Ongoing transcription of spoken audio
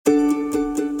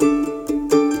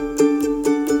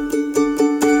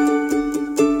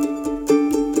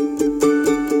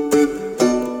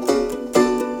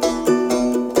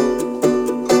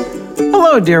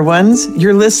dear ones.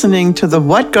 You're listening to the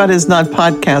What God Is Not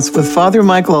podcast with Father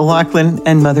Michael O'Loughlin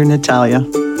and Mother Natalia.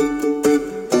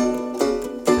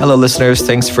 Hello, listeners.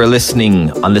 Thanks for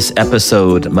listening. On this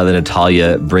episode, Mother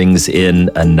Natalia brings in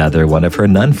another one of her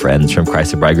nun friends from Christ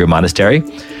the Bridegroom Monastery.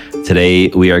 Today,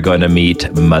 we are going to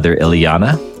meet Mother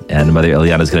Ileana, and Mother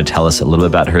Ileana is going to tell us a little bit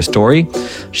about her story.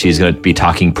 She's going to be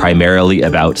talking primarily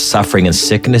about suffering and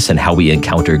sickness and how we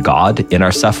encounter God in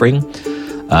our suffering.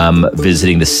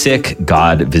 Visiting the sick,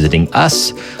 God visiting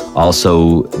us,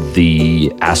 also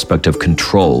the aspect of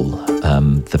control,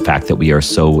 the fact that we are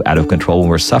so out of control when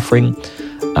we're suffering,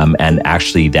 and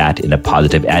actually that in a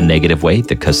positive and negative way,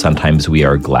 because sometimes we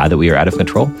are glad that we are out of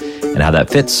control, and how that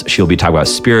fits. She'll be talking about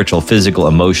spiritual, physical,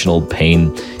 emotional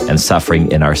pain and suffering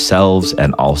in ourselves,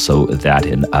 and also that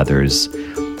in others.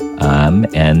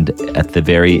 And at the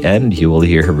very end, you will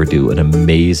hear her do an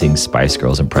amazing Spice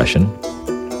Girls impression,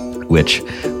 which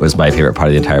was my favorite part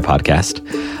of the entire podcast.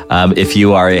 If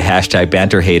you are a hashtag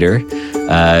banter hater,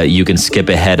 you can skip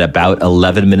ahead about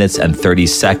 11 minutes and 30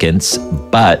 seconds,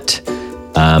 but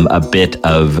a bit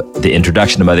of the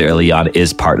introduction to Mother Ileana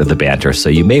is part of the banter, so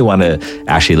you may want to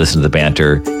actually listen to the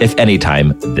banter, if any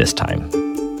time, this time.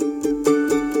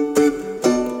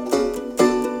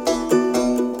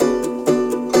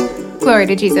 Glory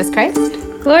to Jesus Christ.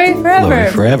 Glory forever.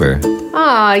 Glory forever.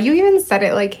 Aw, you even said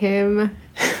it like him.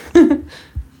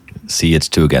 See, it's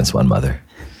 2 against 1, Mother.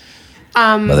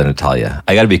 Mother Natalia.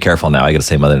 I got to be careful now. I got to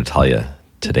say Mother Natalia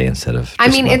today instead of I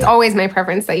mean, Mother. it's always my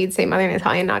preference that you'd say Mother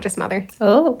Natalia, not just Mother.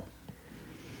 Oh.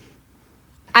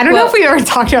 I don't know if we ever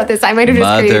talked about this. I might have just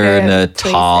Mother created a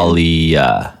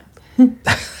Natalia.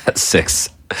 That's six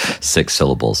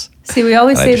syllables. See, we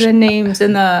always I say just- the names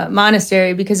in the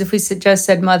monastery because if we just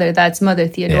said mother, that's Mother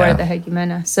Theodora, Yeah. the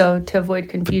Hegumena. So to avoid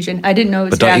confusion, I didn't know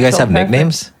it was But don't you guys have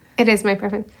nicknames? It is my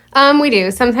preference. We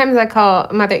do. Sometimes I call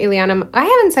Mother Ileana. I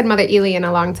haven't said Mother Ili in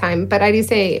a long time, but I do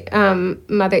say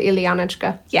Mother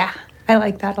Ilianachka, Yeah, I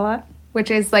like that a lot.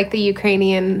 which is like the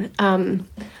Ukrainian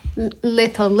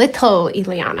little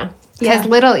Ileana. Because Yeah.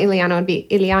 little Ileana would be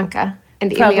Ilianka,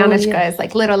 and Probably, Ilianachka yeah. is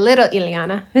like little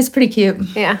Ileana. It's pretty cute.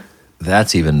 Yeah.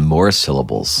 That's even more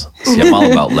syllables. See, I'm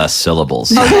all about less syllables.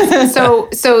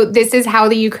 So this is how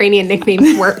the Ukrainian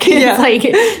nicknames work. Yeah. It's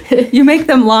like You make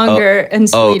them longer and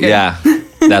Oh, sweeter. yeah.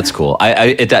 That's cool.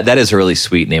 That is a really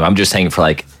sweet name. I'm just saying for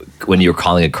like when you're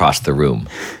calling across the room.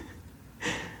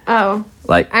 oh,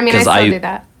 Like, I mean, I 'cause still do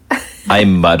that. I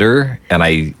mutter and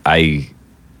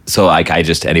so I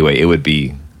just, anyway, it would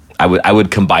be, I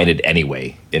would combine it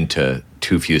anyway into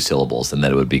too few syllables, and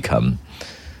then it would become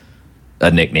a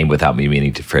nickname without me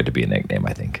meaning for it to be a nickname,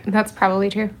 I think. That's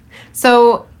probably true.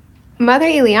 So Mother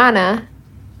Ileana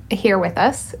here with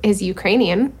us is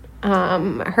Ukrainian,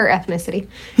 her ethnicity.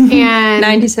 And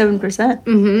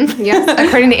 97%. yes,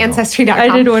 according to Ancestry.com. I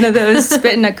did one of those,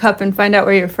 spit in a cup and find out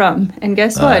where you're from. And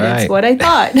guess what? right. It's what I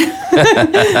thought.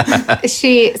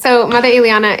 So Mother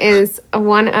Ileana is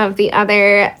one of the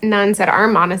other nuns at our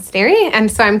monastery.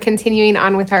 And so I'm continuing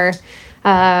on with our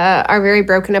very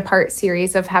broken apart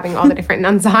series of having all the different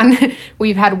nuns on.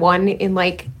 We've had one in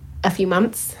like a few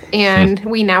months, and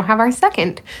we now have our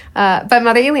second. But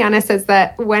Mother Ileana says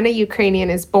that when a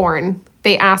Ukrainian is born,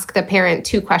 they ask the parent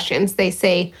 2 questions. They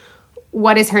say,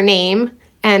 what is her name?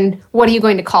 And what are you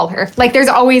going to call her? Like there's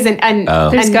always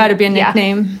There's got to be a yeah.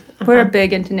 nickname. We're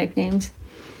big into nicknames.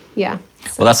 Yeah.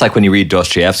 Well, that's like when you read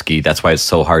Dostoevsky, that's why it's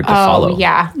so hard to follow. Oh,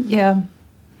 yeah. Yeah.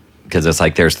 Because it's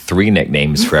like there's 3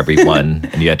 nicknames for everyone,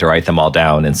 and you have to write them all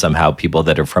down, and somehow people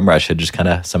that are from Russia just kind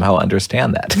of somehow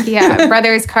understand that. Yeah,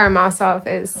 Brothers Karamazov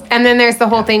is. And then there's the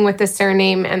whole thing with the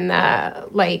surname and the,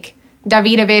 like,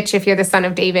 Davidovich if you're the son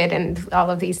of David and all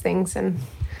of these things. And,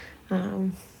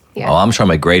 yeah. Oh, I'm showing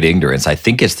my great ignorance. I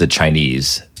think it's the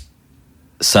Chinese,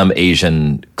 some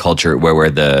Asian culture where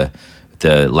the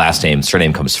last name,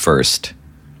 surname comes first.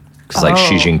 Because like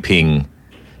Xi Jinping,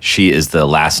 Xi is the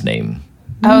last name.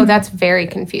 Oh, that's very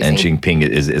confusing. And Jinping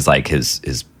is like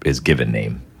his given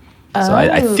name. So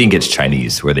I think it's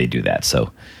Chinese where they do that.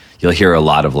 So you'll hear a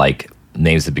lot of like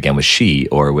names that begin with Shi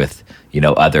or with,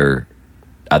 other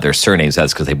surnames.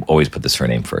 That's because they always put the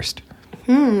surname first.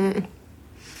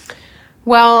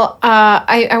 Well,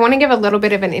 I want to give a little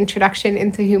bit of an introduction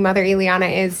into who Mother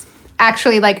Ileana is.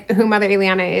 Actually, like who Mother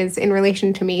Ileana is in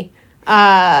relation to me.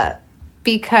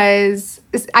 Because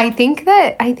I think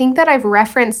that I've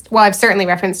I've certainly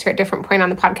referenced her at a different point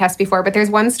on the podcast before, but there's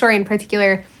one story in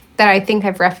particular that I think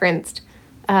I've referenced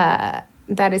that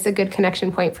is a good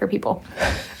connection point for people.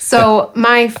 So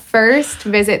my first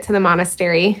visit to the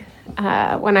monastery,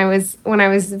 when I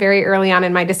was very early on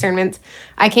in my discernment,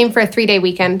 I came for a 3-day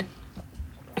weekend,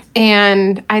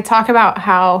 and I talk about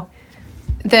how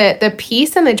the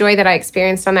peace and the joy that I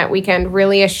experienced on that weekend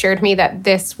really assured me that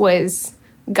this was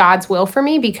God's will for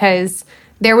me, because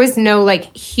there was no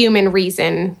like human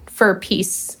reason for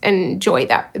peace and joy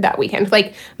that weekend.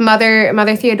 Like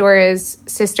Mother Theodora's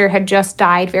sister had just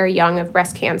died very young of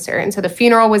breast cancer. And so the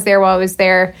funeral was there while I was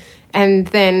there. And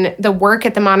then the work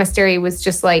at the monastery was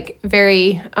just like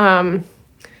very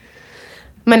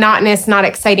monotonous, not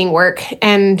exciting work.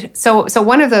 And so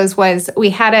one of those was we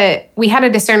had a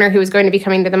discerner who was going to be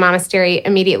coming to the monastery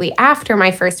immediately after my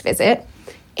first visit.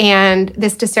 And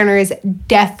this discerner is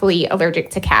deathly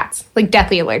allergic to cats, like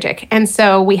deathly allergic. And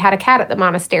so we had a cat at the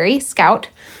monastery, Scout,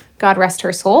 God rest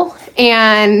her soul,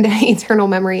 and eternal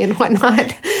memory and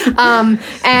whatnot.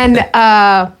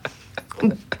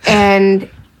 And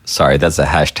sorry, that's a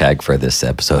hashtag for this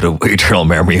episode of Eternal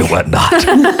Memory and Whatnot.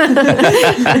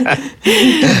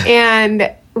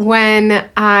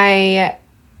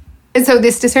 And so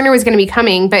this discerner was going to be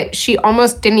coming, but she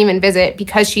almost didn't even visit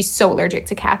because she's so allergic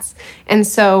to cats. And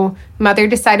so Mother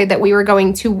decided that we were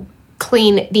going to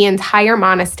clean the entire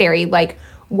monastery, like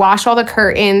wash all the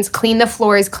curtains, clean the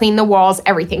floors, clean the walls,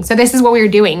 everything. So this is what we were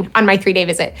doing on my 3-day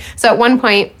visit. So at one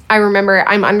point, I remember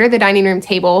I'm under the dining room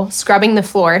table, scrubbing the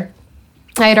floor.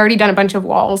 I had already done a bunch of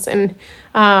walls and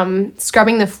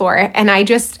scrubbing the floor. And I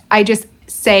just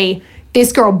say,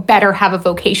 this girl better have a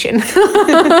vocation.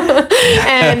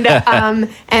 and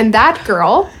that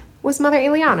girl was Mother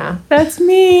Ileana. That's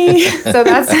me. So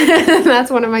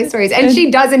that's one of my stories. And she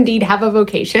does indeed have a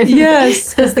vocation.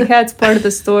 Yes, because the cat's part of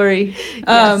the story.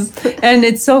 Yes. And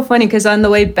it's so funny because on the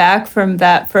way back from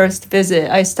that first visit,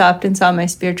 I stopped and saw my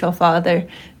spiritual father.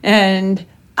 And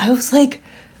I was like,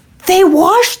 they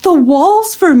washed the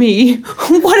walls for me.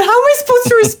 How am I supposed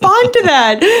to respond to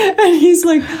that? And he's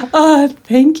like,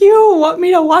 thank you. Want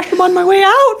me to wash them on my way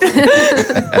out?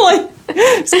 Like,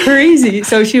 it's crazy.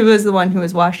 So she was the one who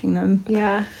was washing them.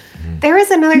 Yeah. There was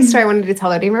another story I wanted to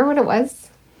tell her. Do you remember what it was?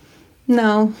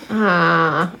 No.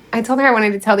 I told her I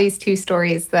wanted to tell these 2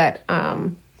 stories that,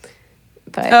 but...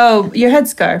 Oh, your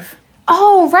headscarf.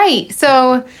 Oh, right.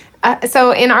 So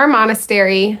in our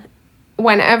monastery,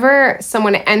 whenever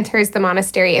someone enters the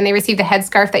monastery and they receive the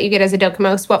headscarf that you get as a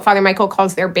dokimos, what Father Michael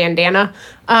calls their bandana,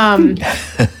 when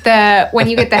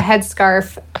you get the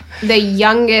headscarf,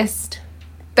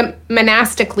 the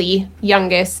monastically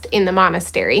youngest in the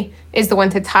monastery is the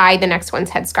one to tie the next one's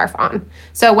headscarf on.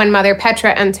 So when Mother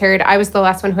Petra entered, I was the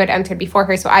last one who had entered before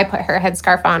her, so I put her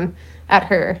headscarf on at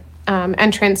her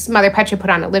entrance. Mother Petra put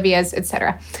on Olivia's,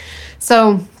 etc.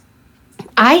 So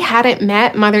I hadn't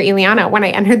met Mother Ileana when I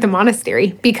entered the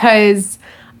monastery because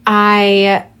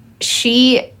her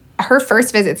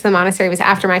first visit to the monastery was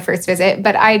after my first visit,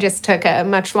 but I just took a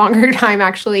much longer time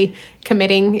actually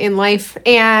committing in life.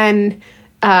 And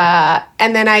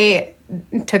then I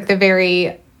took the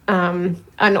very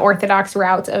unorthodox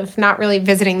route of not really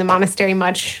visiting the monastery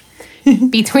much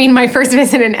between my first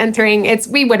visit and entering.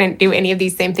 We wouldn't do any of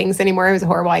these same things anymore. It was a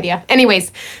horrible idea.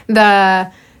 Anyways,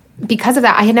 because of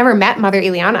that, I had never met Mother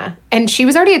Ileana, and she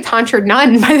was already a tonsured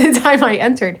nun by the time I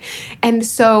entered. And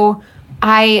so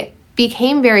I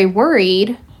became very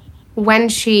worried when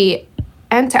she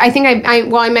entered. I think I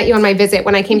met you on my visit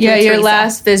when I came to your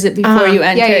last visit before you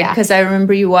entered, because I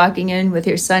remember you walking in with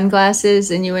your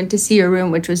sunglasses and you went to see your room,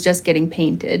 which was just getting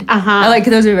painted.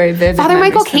 Those are very vivid. Father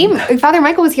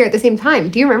Michael was here at the same time.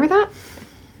 Do you remember that?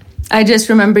 I just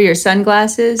remember your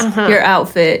sunglasses, your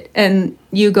outfit, and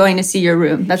you going to see your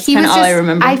room. That's kind of all I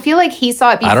remember. I feel like he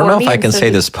saw it before me. I don't know if I can say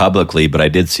this publicly, but I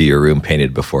did see your room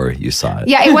painted before you saw it.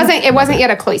 Yeah, it wasn't yet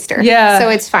a cloister. Yeah. So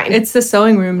it's fine. It's the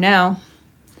sewing room now.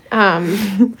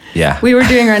 Yeah. We were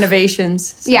doing renovations.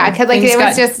 So yeah, because it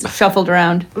was just shuffled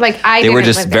around. They were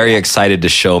just very excited to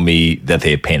show me that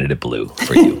they had painted it blue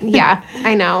for you. Yeah,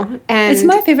 I know. And it's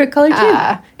my favorite color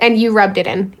too. And you rubbed it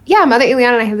in. Yeah, Mother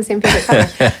Ileana and I have the same favorite color.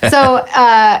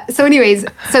 So anyways,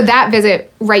 that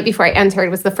visit right before I entered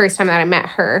was the first time that I met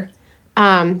her.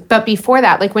 But before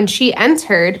that, like when she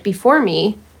entered before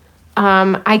me,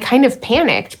 I kind of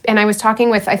panicked, and I was talking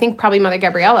with, I think probably Mother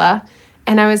Gabriella,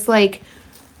 and I was like,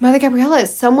 Mother Gabriella,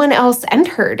 someone else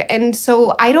entered, and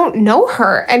so I don't know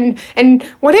her. And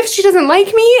what if she doesn't like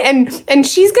me? And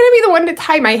she's gonna be the one to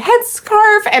tie my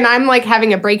headscarf. And I'm like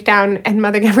having a breakdown. And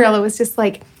Mother Gabriella was just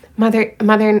like, Mother.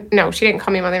 No, she didn't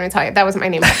call me Mother Natalia. That wasn't my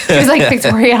name. She was like,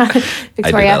 Victoria. I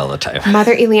do that all the time.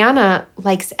 Mother Ileana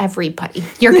likes everybody.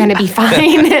 You're gonna be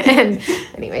fine. And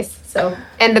anyways,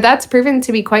 and that's proven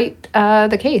to be quite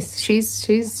the case. She's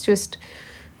just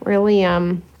really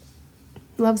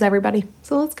loves everybody.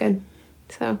 So that's good.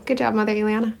 So good job, Mother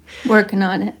Ileana. Working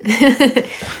on it.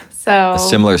 A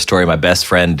similar story. My best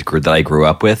friend that I grew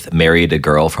up with married a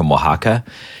girl from Oaxaca.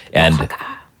 And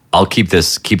I'll keep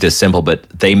this simple, but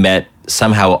they met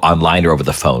somehow online or over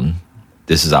the phone.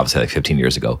 This is obviously like 15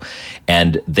 years ago.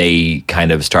 And they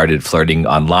kind of started flirting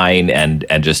online and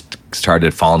just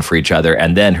started falling for each other.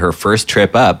 And then her first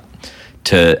trip up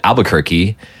to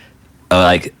Albuquerque,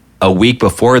 like a week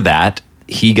before that,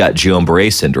 he got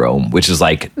Guillain-Barré syndrome, which is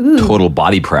like total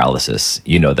body paralysis.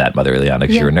 You know that, Mother Ileana,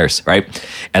 because you're a nurse, right?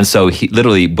 And so he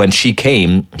literally, when she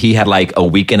came, he had like a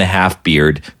week and a half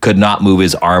beard, could not move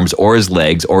his arms or his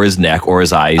legs or his neck or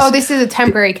his eyes. Oh, this is a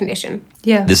temporary condition.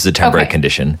 Yeah. This is a temporary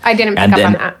condition. I didn't pick up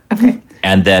on that. Okay.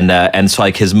 And then, and so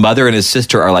like his mother and his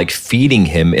sister are like feeding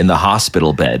him in the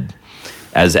hospital bed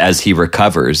as he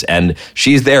recovers. And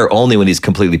she's there only when he's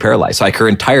completely paralyzed. So like her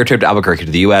entire trip to Albuquerque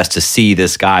to the US to see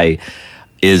this guy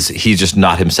he's just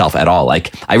not himself at all.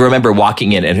 Like I remember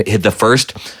walking in and the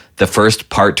first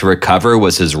part to recover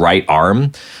was his right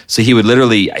arm. So he would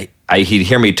literally, he'd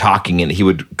hear me talking and he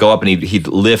would go up and he'd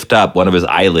lift up one of his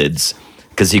eyelids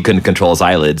because he couldn't control his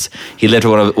eyelids. He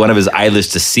lifted one of his eyelids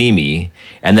to see me,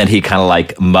 and then he kind of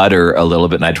like mutter a little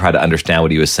bit, and I try to understand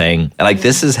what he was saying. And like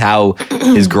this is how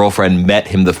his girlfriend met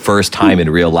him the first time in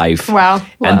real life. Wow.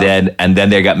 And then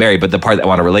they got married. But the part that I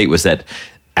want to relate was that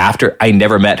after I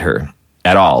never met her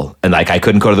at all, and like I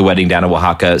couldn't go to the wedding down in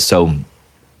Oaxaca, so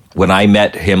when I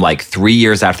met him like 3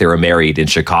 years after they were married in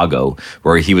Chicago,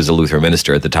 where he was a Lutheran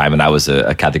minister at the time and I was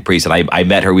a Catholic priest, and I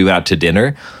met her, we went out to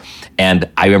dinner, and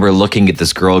I remember looking at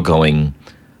this girl going,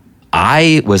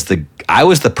 I was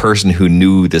the person who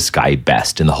knew this guy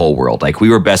best in the whole world. Like we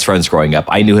were best friends growing up.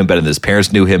 I knew him better than his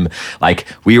parents knew him. Like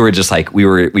we were just like, we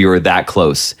were that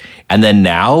close. And then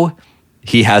now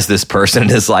he has this person in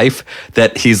his life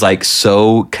that he's like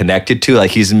so connected to.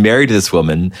 Like he's married to this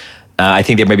woman. I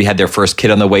think they maybe had their first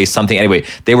kid on the way, something. Anyway,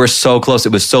 they were so close.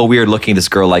 It was so weird looking at this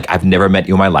girl like, I've never met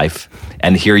you in my life.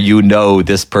 And here you know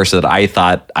this person that I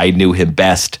thought I knew him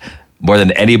best more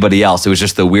than anybody else. It was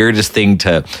just the weirdest thing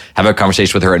to have a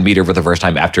conversation with her and meet her for the first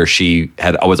time after she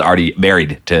was already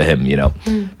married to him, you know.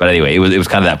 But anyway, it was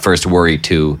kind of that first worry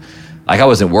too. Like I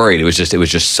wasn't worried. It was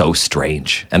just so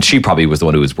strange. And she probably was the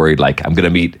one who was worried. Like I'm going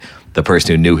to meet the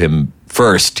person who knew him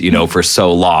first, you know, for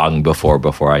so long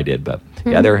before I did. But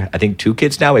yeah, there are, I think 2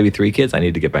 kids now, maybe 3 kids. I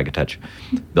need to get back in touch.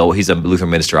 Bill, he's a Lutheran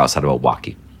minister outside of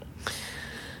Milwaukee.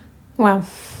 Wow.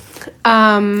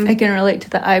 I can relate to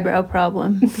the eyebrow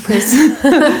problem because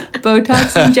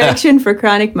Botox injection for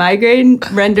chronic migraine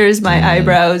renders my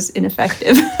eyebrows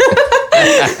ineffective.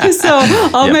 So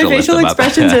all my facial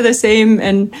expressions are the same,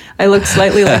 and I look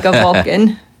slightly like a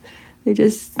Vulcan. They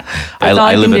just I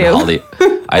live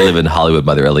in Hollywood,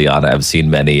 Mother Ileana. I've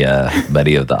seen many of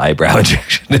the eyebrow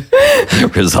injection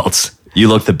results. You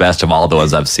look the best of all the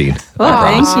ones I've seen. Well,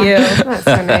 thank you. That's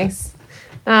so nice.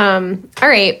 All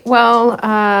right. Well,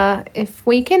 if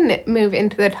we can move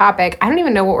into the topic, I don't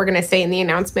even know what we're going to say in the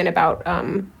announcement about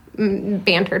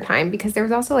banter time, because there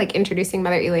was also like introducing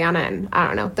Mother Ileana, and I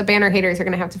don't know, the banner haters are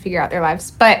going to have to figure out their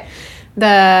lives. But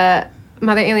the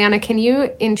Mother Ileana, can you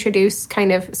introduce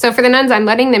kind of, so for the nuns, I'm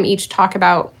letting them each talk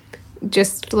about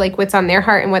just like what's on their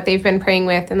heart and what they've been praying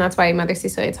with, and that's why Mother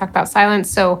Cecilia talked about silence.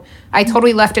 So I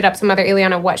totally left it up to Mother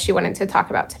Ileana what she wanted to talk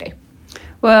about today.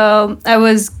 Well, I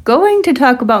was going to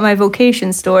talk about my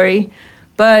vocation story,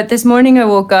 but this morning I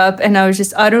woke up and I was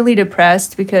just utterly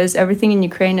depressed because everything in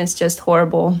Ukraine is just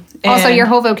horrible. Also, your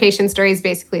whole vocation story is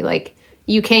basically like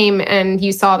you came and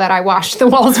you saw that I washed the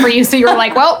walls for you, so you were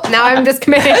like, well, now I'm just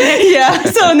committed. Yeah,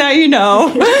 so now you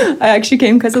know. I actually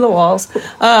came because of the walls.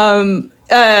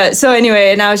 So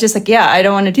anyway, and I was just like, yeah, I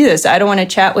don't want to do this. I don't want to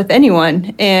chat with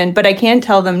anyone. But I can't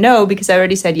tell them no because I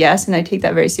already said yes, and I take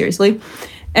that very seriously.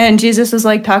 And Jesus was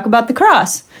like, talk about the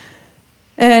cross.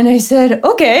 And I said,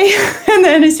 okay. And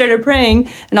then I started praying,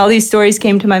 and all these stories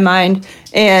came to my mind.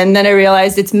 And then I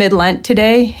realized it's mid-Lent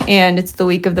today, and it's the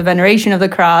week of the veneration of the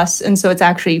cross. And so it's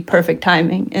actually perfect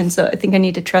timing. And so I think I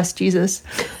need to trust Jesus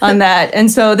on that.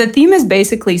 And so the theme is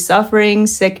basically suffering,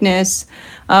 sickness,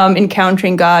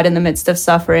 encountering God in the midst of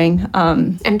suffering.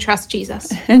 And trust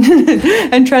Jesus.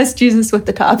 And trust Jesus with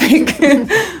the topic.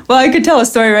 Well, I could tell a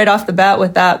story right off the bat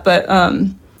with that, but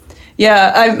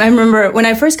yeah, I remember when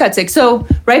I first got sick. So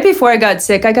right before I got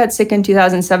sick in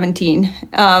 2017.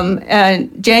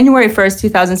 And January 1st,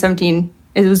 2017,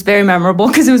 it was very memorable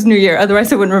because it was New Year.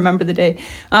 Otherwise, I wouldn't remember the day.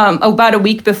 About a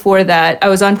week before that, I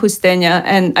was on Pusteña,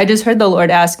 and I just heard the Lord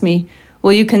ask me,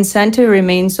 will you consent to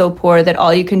remain so poor that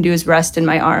all you can do is rest in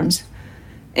my arms?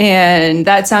 And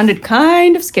that sounded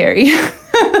kind of scary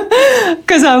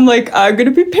because I'm like, I'm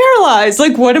going to be paralyzed.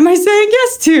 Like, what am I saying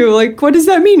yes to? Like, what does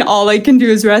that mean? All I can do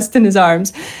is rest in his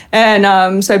arms.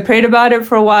 And so I prayed about it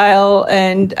for a while.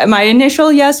 And my initial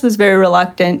yes was very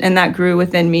reluctant. And that grew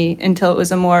within me until it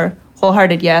was a more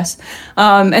wholehearted yes.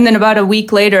 And then about a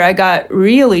week later, I got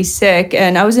really sick,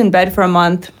 and I was in bed for a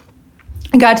month.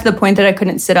 I got to the point that I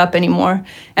couldn't sit up anymore.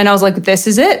 And I was like, this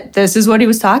is it. This is what he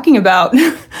was talking about.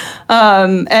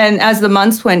 And as the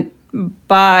months went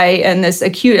by and this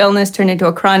acute illness turned into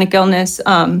a chronic illness,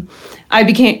 I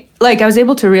became, I was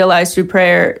able to realize through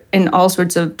prayer in all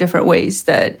sorts of different ways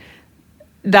that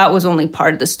was only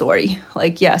part of the story.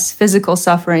 Yes, physical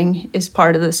suffering is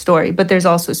part of the story, but there's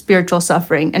also spiritual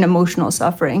suffering and emotional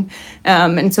suffering.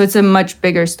 And so it's a much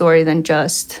bigger story than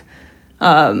just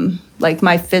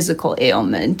my physical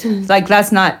ailment.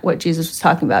 That's not what Jesus was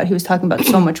talking about. He was talking about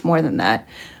so much more than that.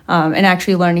 And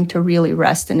actually learning to really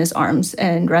rest in his arms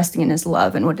and resting in his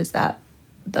love. And what does that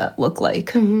look like?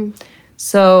 Mm-hmm.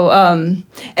 So,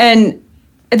 and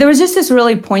there was just this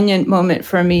really poignant moment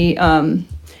for me.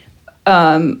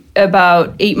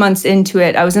 About 8 months into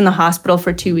it, I was in the hospital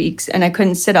for 2 weeks and I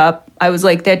couldn't sit up. I was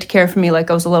they had to care for me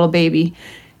like I was a little baby.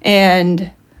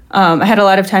 And I had a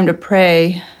lot of time to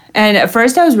pray. And at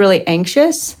first I was really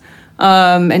anxious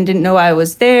and didn't know I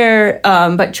was there,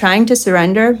 but trying to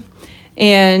surrender.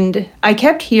 And I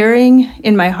kept hearing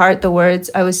in my heart the words,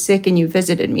 I was sick and you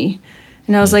visited me.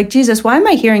 And I was like, Jesus, why am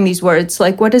I hearing these words?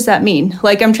 What does that mean?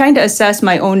 I'm trying to assess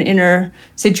my own inner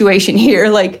situation here.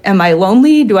 Am I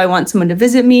lonely? Do I want someone to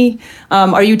visit me?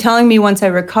 Are you telling me once I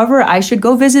recover, I should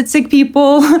go visit sick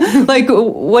people?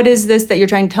 What is this that you're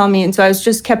trying to tell me? And so I was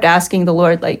just kept asking the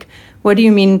Lord, what do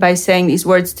you mean by saying these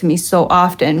words to me so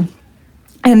often?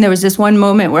 And there was this one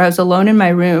moment where I was alone in my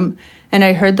room and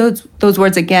I heard those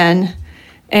words again.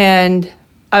 And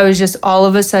I was just all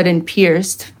of a sudden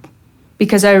pierced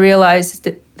because I realized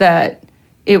that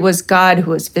it was God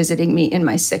who was visiting me in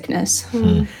my sickness.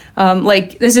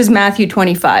 This is Matthew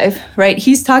 25, right?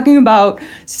 He's talking about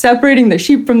separating the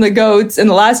sheep from the goats and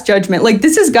the last judgment.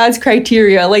 This is God's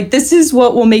criteria. This is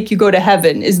what will make you go to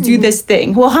heaven, is do this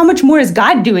thing. Well, how much more is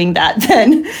God doing that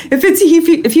then?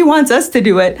 If he wants us to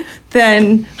do it,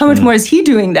 then how much more is he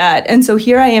doing that? And so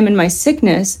here I am in my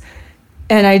sickness,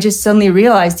 and I just suddenly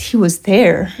realized he was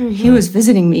there. Mm-hmm. He was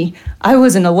visiting me. I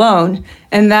wasn't alone.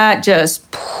 And that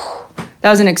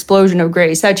was an explosion of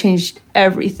grace. That changed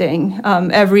everything.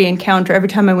 Every encounter, every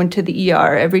time I went to the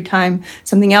ER, every time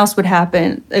something else would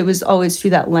happen, it was always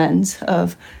through that lens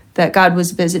of that God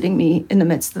was visiting me in the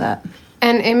midst of that.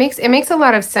 And it makes a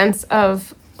lot of sense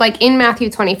of, in Matthew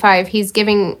 25,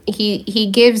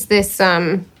 he gives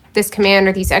this command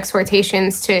or these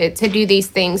exhortations to do these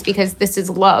things because this is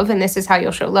love and this is how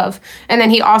you'll show love. And then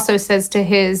he also says to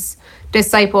his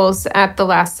disciples at the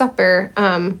Last Supper,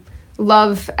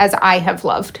 love as I have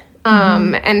loved.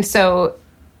 And so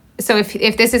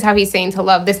if this is how he's saying to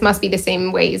love, this must be the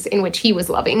same ways in which he was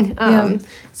loving.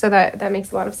 So that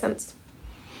makes a lot of sense.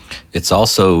 It's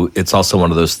also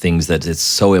one of those things that it's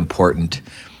so important.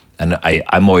 And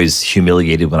I'm always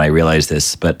humiliated when I realize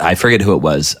this, but I forget who it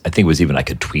was. I think it was even like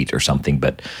a tweet or something.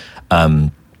 But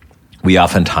we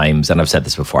oftentimes, and I've said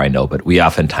this before, I know, but we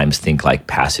oftentimes think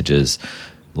passages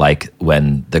like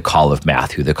when the call of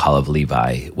Matthew, the call of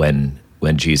Levi, when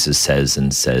Jesus says,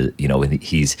 when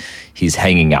he's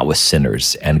hanging out with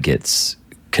sinners and gets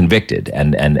convicted,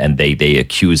 and they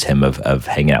accuse him of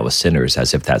hanging out with sinners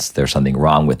as if there's something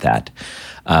wrong with that.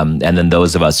 And then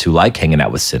those of us who like hanging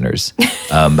out with sinners,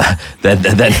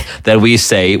 then we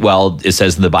say, well, it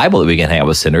says in the Bible that we can hang out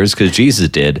with sinners because Jesus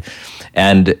did.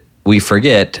 And we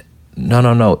forget,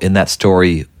 no, in that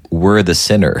story, we're the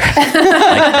sinner.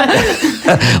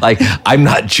 I'm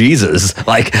not Jesus.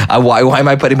 Why am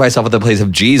I putting myself in the place of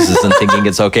Jesus and thinking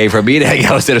it's okay for me to hang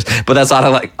out with sinners? But that's not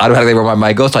automatically where my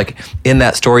mind goes. In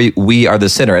that story, we are the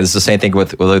sinner. And it's the same thing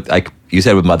with you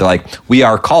said with Mother, we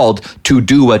are called to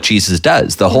do what Jesus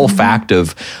does. The whole fact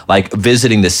of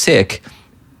visiting the sick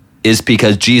is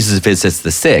because Jesus visits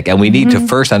the sick. And we need to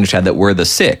first understand that we're the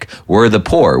sick, we're the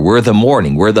poor, we're the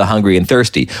mourning, we're the hungry and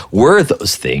thirsty. We're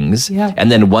those things. Yeah.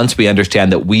 And then once we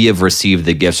understand that we have received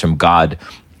the gifts from God,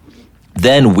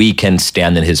 then we can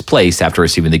stand in his place after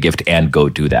receiving the gift and go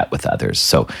do that with others.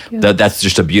 So that's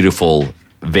just a beautiful,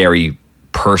 very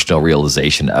personal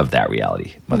realization of that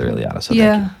reality, Mother Ileana. So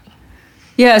thank you.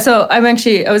 Yeah, so I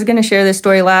was going to share this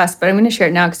story last, but I'm going to share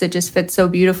it now because it just fits so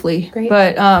beautifully. Great.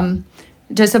 But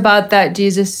just about that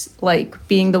Jesus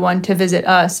being the one to visit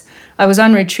us. I was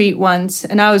on retreat once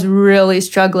and I was really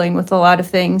struggling with a lot of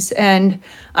things. And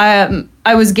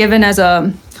I was given as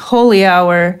a holy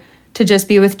hour to just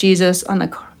be with Jesus on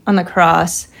the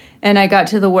cross. And I got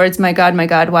to the words, my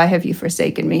God, why have you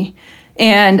forsaken me?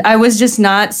 And I was just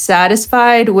not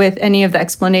satisfied with any of the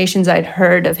explanations I'd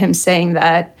heard of him saying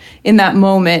that in that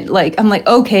moment. Like, I'm like,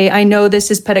 okay, I know this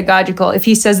is pedagogical. If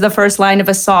he says the first line of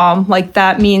a psalm, like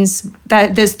that means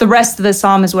that the rest of the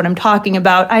psalm is what I'm talking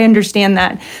about. I understand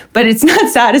that, but it's not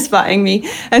satisfying me.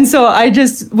 And so I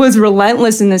just was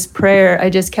relentless in this prayer. I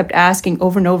just kept asking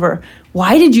over and over,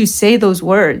 why did you say those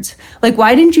words? Like,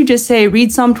 why didn't you just say,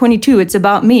 read Psalm 22, it's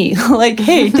about me? Like,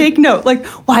 hey, take note. Like,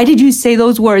 why did you say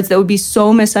those words that would be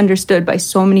so misunderstood by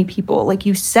so many people? Like,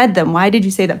 you said them. Why did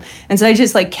you say them? And so I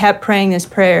just like kept praying this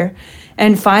prayer.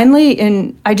 And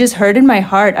finally, I just heard in my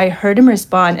heart, I heard him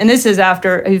respond. And this is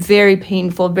after a very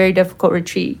painful, very difficult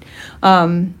retreat.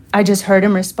 I just heard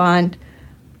him respond.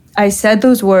 I said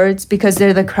those words because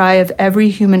they're the cry of every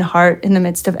human heart in the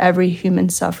midst of every human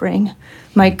suffering.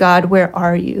 My God, where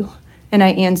are you? And I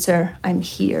answer, I'm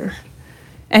here.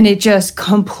 And it just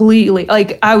completely,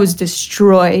 like, I was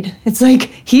destroyed. It's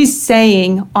like he's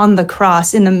saying on the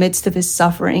cross in the midst of his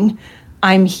suffering,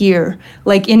 I'm here.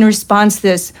 Like, in response to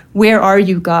this, where are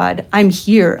you, God? I'm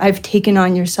here. I've taken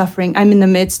on your suffering. I'm in the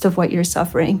midst of what you're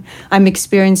suffering. I'm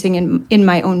experiencing in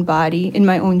my own body, in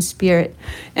my own spirit.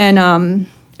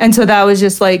 And so that was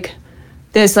just like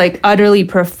this like utterly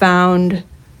profound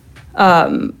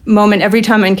moment. Every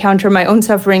time I encounter my own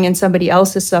suffering and somebody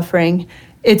else's suffering,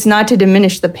 it's not to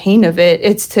diminish the pain of it.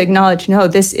 It's to acknowledge, no,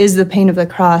 this is the pain of the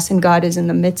cross and God is in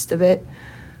the midst of it.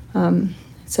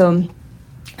 So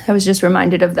I was just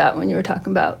reminded of that when you were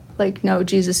talking about, like, no,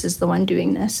 Jesus is the one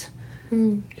doing this.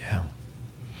 Yeah.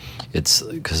 It's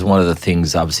because one of the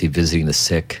things, obviously, visiting the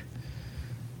sick,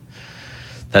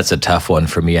 that's a tough one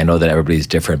for me. I know that everybody's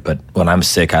different, but when I'm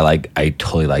sick, I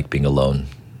totally like being alone.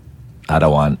 I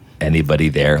don't want anybody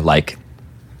there. Like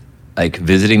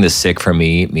visiting the sick for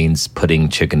me means putting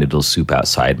chicken noodle soup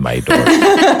outside my door.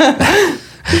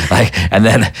 And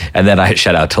then I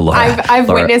shout out to Laura. I've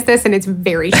Laura. witnessed this, and it's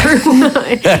very true.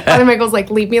 Father Michael's like,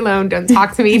 leave me alone, don't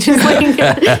talk to me. Just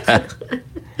like.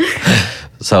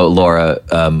 So Laura,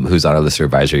 who's on our listener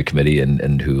advisory committee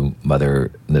and who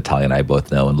Mother Natalia and I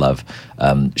both know and love,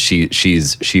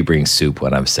 she brings soup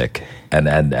when I'm sick,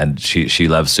 and she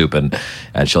loves soup, and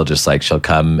she'll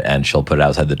come and she'll put it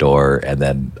outside the door, and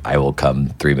then I will come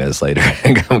 3 minutes later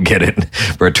and come get it,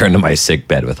 return to my sick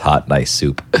bed with hot, nice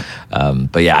soup.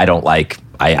 But yeah,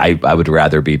 I would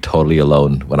rather be totally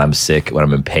alone when I'm sick, when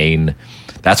I'm in pain.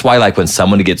 That's why, like, when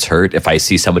someone gets hurt, if I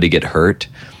see somebody get hurt,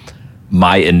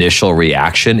 my initial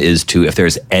reaction is to, if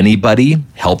there's anybody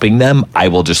helping them, I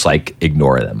will just like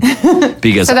ignore them,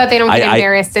 because so that they don't get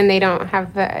embarrassed and they don't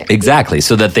have the exactly,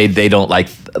 so that they don't like,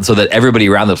 so that everybody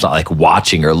around them's not like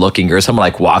watching or looking, or someone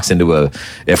like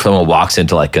if someone walks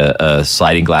into like a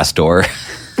sliding glass door.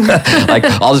 Like,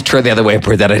 I'll just turn the other way and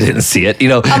pretend I didn't see it,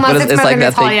 unless it's Mother like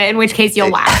Natalia, in which case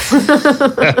you'll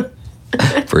laugh.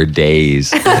 For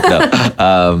days.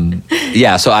 No.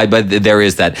 Yeah, but there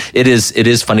is that. It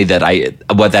is funny that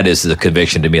what that is a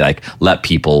conviction to me, like, let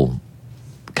people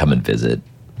come and visit,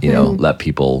 let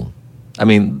people, I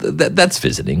mean, that's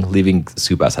visiting. Leaving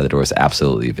soup outside the door is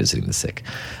absolutely visiting the sick.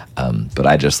 But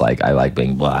I like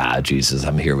being, Jesus,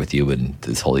 I'm here with you and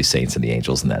the holy saints and the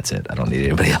angels, and that's it. I don't need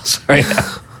anybody else right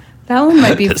now. That one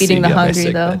might be feeding the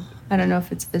hungry, though. I don't know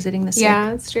if it's visiting the sick.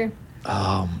 Yeah, that's true.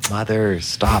 Oh, Mother,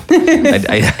 stop.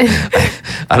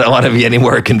 I don't want to be any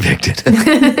more convicted.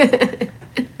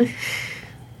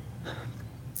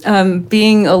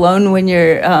 Being alone when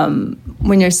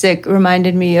you're sick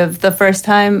reminded me of the first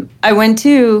time I went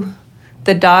to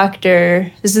the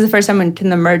doctor. This is the first time I went in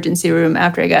the emergency room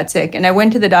after I got sick. And I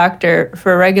went to the doctor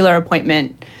for a regular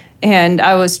appointment. And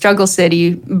I was Struggle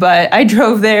City, but I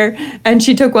drove there, and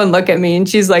she took one look at me, and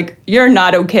she's like, "You're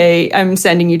not okay. I'm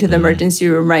sending you to the emergency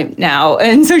room right now."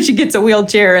 And so she gets a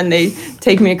wheelchair, and they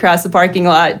take me across the parking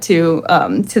lot to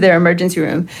their emergency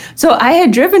room. So I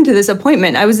had driven to this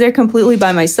appointment. I was there completely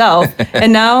by myself,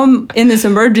 and now I'm in this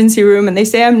emergency room, and they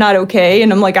say I'm not okay,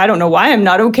 and I'm like, I don't know why I'm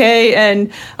not okay, and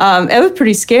it was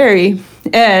pretty scary.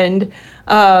 And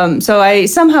so I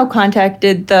somehow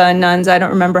contacted the nuns. I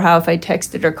don't remember how, if I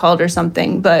texted or called or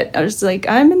something, but I was like,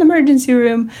 I'm in the emergency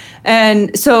room.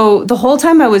 And so the whole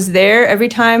time I was there, every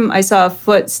time I saw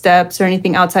footsteps or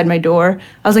anything outside my door,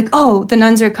 I was like, oh, the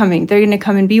nuns are coming. They're going to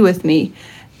come and be with me.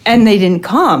 And they didn't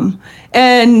come.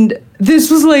 And this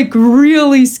was like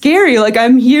really scary. Like,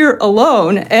 I'm here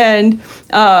alone.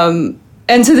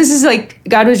 And so this is like,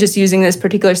 God was just using this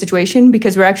particular situation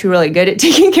because we're actually really good at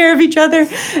taking care of each other.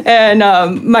 And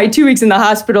my 2 weeks in the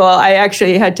hospital, I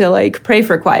actually had to like pray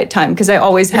for quiet time because I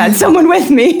always had someone with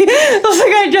me. I was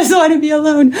like, I just want to be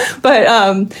alone.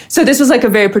 But so this was like a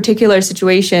very particular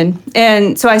situation.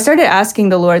 And so I started asking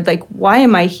the Lord, like, why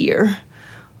am I here?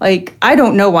 like, I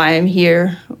don't know why I'm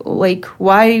here. Like,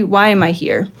 why am I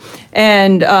here?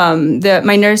 And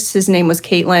my nurse's name was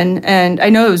Caitlin, and I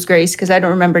know it was Grace because I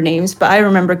don't remember names, but I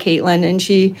remember Caitlin, and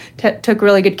she took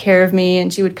really good care of me,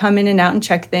 and she would come in and out and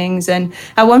check things. And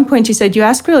at one point she said, "You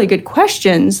ask really good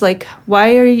questions. Like,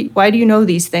 why do you know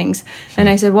these things?" And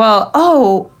I said, "Well,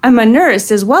 I'm a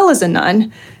nurse as well as a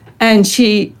nun." And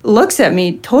she looks at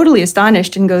me totally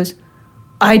astonished and goes,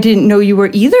 "I didn't know you were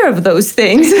either of those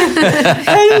things."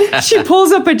 And she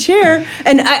pulls up a chair,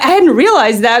 and I hadn't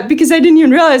realized that because I didn't even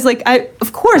realize, like,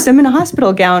 of course, I'm in a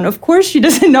hospital gown. Of course she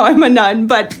doesn't know I'm a nun,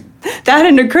 but that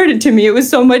hadn't occurred to me. It was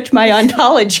so much my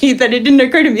ontology that it didn't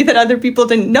occur to me that other people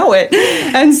didn't know it.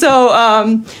 And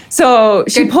so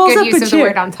she pulls up a chair. Good use of the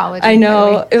word ontology. I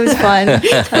know, it was fun. I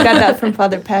got that from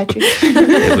Father Patrick.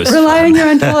 Rely on your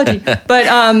ontology. But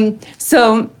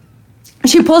so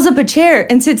she pulls up a chair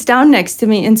and sits down next to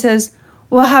me and says,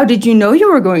 "Well, how did you know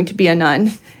you were going to be a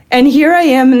nun?" And here I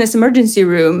am in this emergency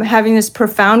room having this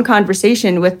profound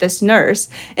conversation with this nurse.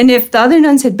 And if the other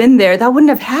nuns had been there, that wouldn't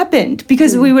have happened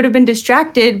because we would have been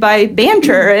distracted by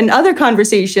banter and other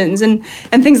conversations and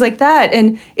things like that.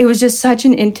 And it was just such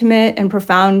an intimate and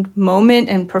profound moment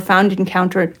and profound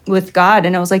encounter with God.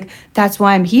 And I was like, that's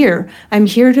why I'm here. I'm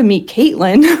here to meet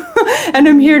Caitlin and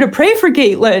I'm here to pray for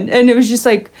Caitlin. And it was just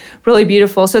like really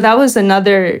beautiful. So that was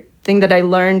another thing that I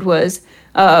learned was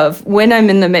of when I'm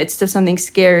in the midst of something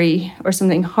scary or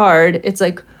something hard, it's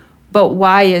like, but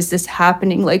why is this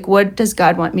happening? Like, what does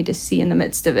God want me to see in the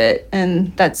midst of it?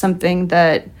 And that's something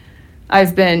that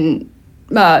I've been,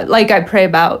 I pray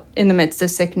about in the midst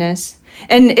of sickness.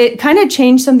 And it kind of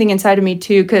changed something inside of me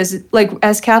too, because like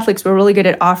as Catholics, we're really good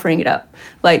at offering it up.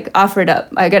 Like, offer it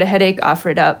up. I got a headache, offer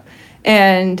it up.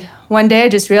 And one day I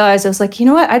just realized, I was like, you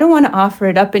know what? I don't want to offer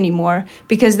it up anymore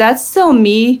because that's still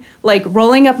me, like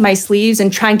rolling up my sleeves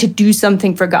and trying to do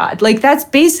something for God. Like that's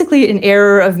basically an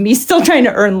error of me still trying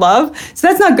to earn love. So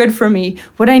that's not good for me.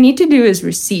 What I need to do is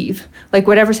receive. Like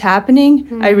whatever's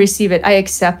happening, I receive it. I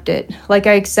accept it. Like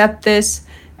I accept this.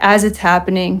 As it's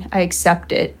happening, I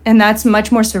accept it. And that's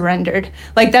much more surrendered.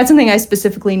 Like that's something I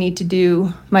specifically need to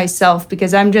do myself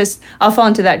because I'll fall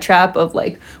into that trap of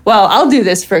like, well, I'll do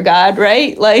this for God,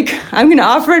 right? Like I'm going to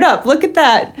offer it up. Look at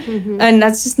that. Mm-hmm. And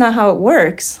that's just not how it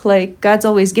works. Like God's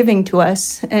always giving to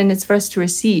us and it's for us to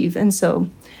receive. And so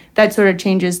that sort of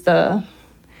changes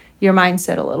your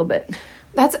mindset a little bit.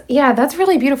 That's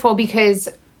really beautiful because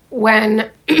when,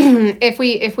 if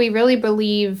we really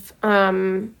believe,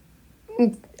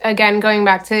 again, going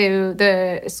back to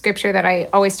the scripture that I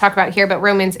always talk about here, but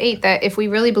Romans 8, that if we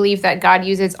really believe that God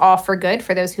uses all for good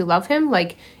for those who love him,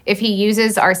 like if he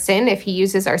uses our sin, if he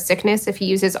uses our sickness, if he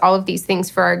uses all of these things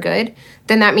for our good,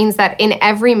 then that means that in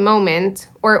every moment,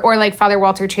 or like Father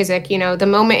Walter Chiswick, the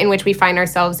moment in which we find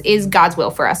ourselves is God's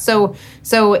will for us. So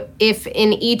if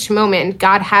in each moment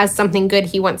God has something good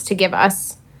he wants to give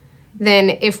us,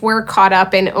 then if we're caught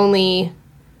up in only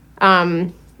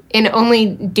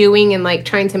doing and like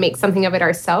trying to make something of it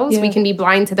ourselves, we can be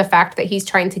blind to the fact that he's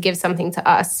trying to give something to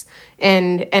us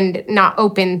and not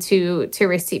open to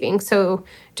receiving. So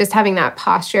just having that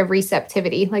posture of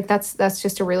receptivity, like that's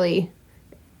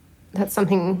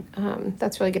something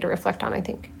that's really good to reflect on, I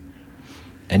think.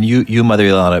 And you, Mother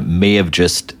Ileana, may have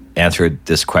just answered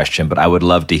this question, but I would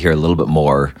love to hear a little bit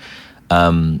more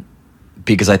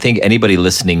because I think anybody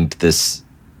listening to this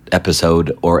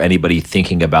episode or anybody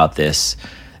thinking about this,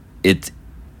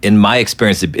 in my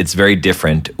experience, it's very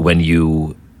different when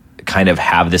you kind of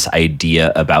have this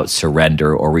idea about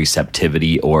surrender or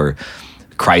receptivity or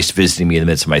Christ visiting me in the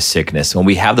midst of my sickness. When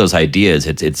we have those ideas,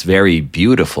 it's very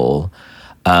beautiful.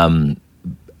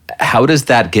 How does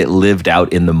that get lived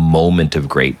out in the moment of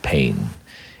great pain?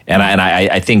 And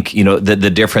I think,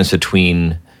 the difference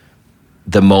between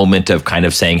the moment of kind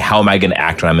of saying, how am I going to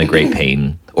act when I'm in great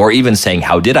pain? Or even saying,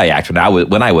 how did I act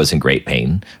when I was in great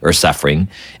pain or suffering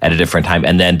at a different time?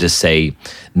 And then to say,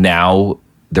 now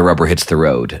the rubber hits the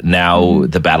road. Now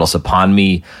the battle's upon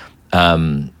me.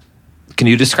 Can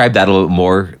you describe that a little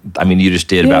more? I mean, you just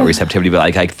did about receptivity, but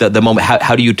like the moment,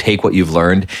 how do you take what you've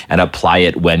learned and apply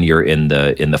it when you're in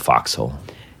the foxhole?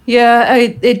 Yeah,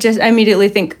 I immediately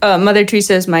think Mother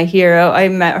Teresa is my hero. I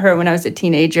met her when I was a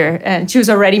teenager, and she was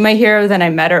already my hero. Then I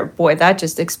met her. Boy, that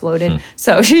just exploded.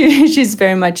 So she's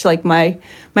very much like my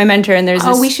mentor. And there's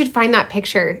we should find that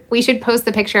picture. We should post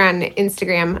the picture on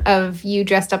Instagram of you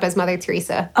dressed up as Mother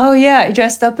Teresa. Oh yeah, I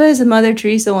dressed up as Mother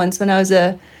Teresa once when I was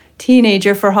a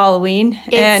teenager for Halloween,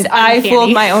 and I uncanny.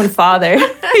 fooled my own father.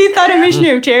 He thought a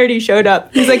missionary of charity showed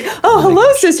up. He's like, "Oh, hello,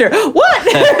 sister.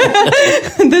 What?"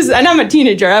 And I'm a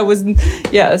teenager.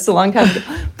 It's a long time ago.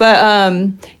 But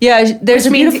there's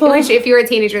a beautiful. Which, if you're a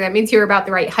teenager, that means you're about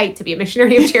the right height to be a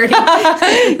missionary of charity.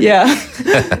 Yeah,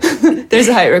 there's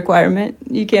a height requirement.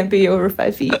 You can't be over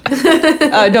 5 feet.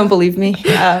 Don't believe me.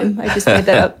 I just made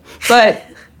that up. But.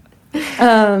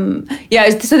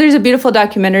 So there's a beautiful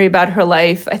documentary about her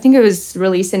life. I think it was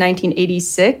released in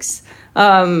 1986.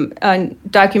 A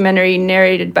documentary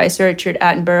narrated by Sir Richard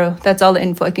Attenborough. That's all the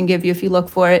info I can give you if you look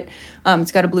for it.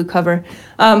 It's got a blue cover.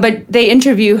 But they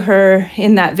interview her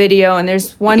in that video, and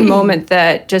there's one moment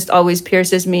that just always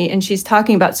pierces me, and she's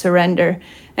talking about surrender.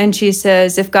 And she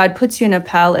says, if God puts you in a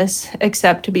palace,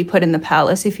 accept to be put in the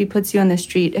palace. If he puts you on the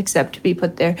street, accept to be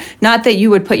put there. Not that you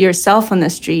would put yourself on the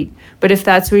street, but if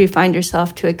that's where you find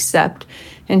yourself, to accept.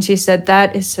 And she said,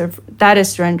 that is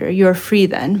surrender. You're free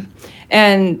then.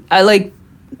 And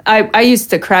I used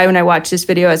to cry when I watched this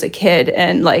video as a kid,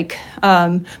 and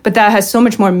but that has so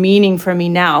much more meaning for me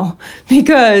now,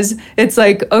 because it's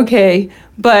like, okay,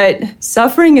 but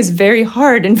suffering is very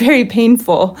hard and very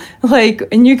painful.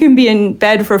 And you can be in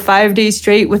bed for 5 days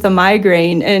straight with a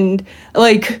migraine, and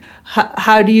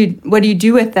what do you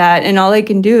do with that? And all I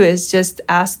can do is just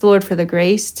ask the Lord for the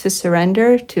grace to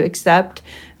surrender, to accept,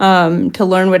 to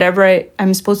learn whatever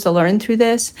I'm supposed to learn through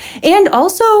this, and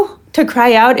also to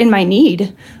cry out in my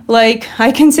need.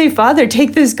 I can say, Father,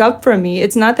 take this cup from me.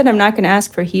 It's not that I'm not going to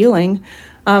ask for healing,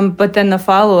 but then the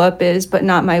follow-up is, but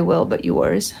not my will, but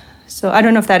yours. So I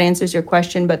don't know if that answers your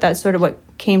question, but that's sort of what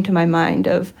came to my mind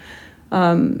of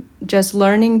just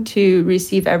learning to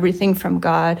receive everything from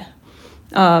God,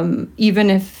 even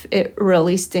if it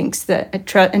really stinks,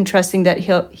 and trusting that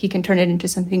he can turn it into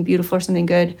something beautiful or something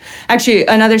good. Actually,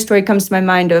 another story comes to my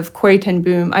mind of Corrie ten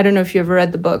Boom. I don't know if you ever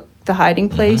read the book, The Hiding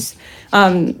Place.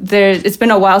 It's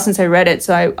been a while since I read it,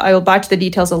 so I will botch the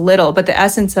details a little, but the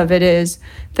essence of it is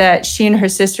that she and her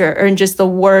sister are in just the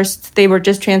worst. They were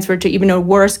just transferred to even a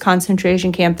worse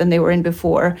concentration camp than they were in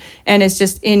before, and it's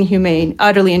just inhumane,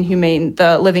 utterly inhumane,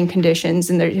 the living conditions,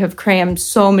 and they have crammed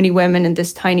so many women in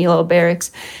this tiny little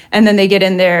barracks, and then they get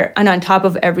in there, and on top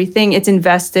of everything, it's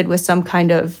invested with some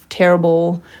kind of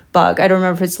terrible bug. I don't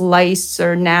remember if it's lice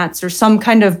or gnats or some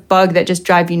kind of bug that just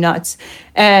drive you nuts.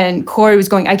 And Corrie was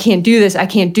going, I can't do this. I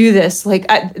can't do this.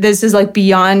 This is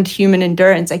beyond human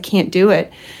endurance. I can't do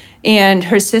it. And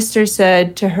her sister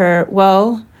said to her,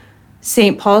 well,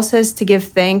 St. Paul says to give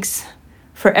thanks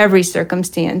for every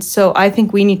circumstance. So I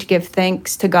think we need to give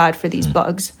thanks to God for these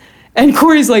bugs. And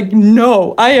Corey's like,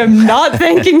 no, I am not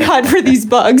thanking God for these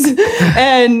bugs.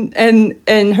 And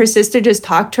her sister just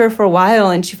talked to her for a while,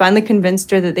 and she finally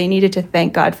convinced her that they needed to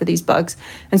thank God for these bugs.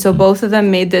 And so both of them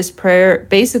made this prayer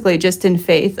basically just in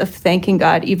faith of thanking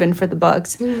God even for the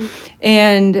bugs.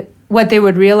 And what they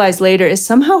would realize later is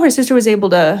somehow her sister was able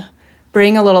to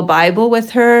bring a little Bible with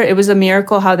her. It was a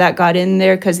miracle how that got in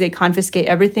there because they confiscate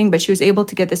everything, but she was able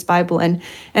to get this Bible in.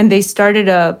 And they started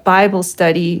a Bible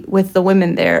study with the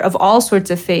women there of all sorts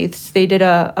of faiths. They did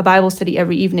a Bible study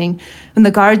every evening, and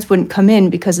the guards wouldn't come in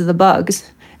because of the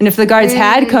bugs. And if the guards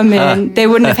had come in, they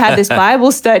wouldn't have had this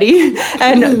Bible study.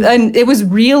 And it was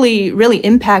really, really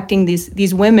impacting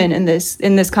these women in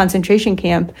this concentration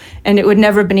camp. And it would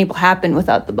never have been able to happen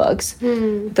without the bugs.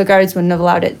 The guards wouldn't have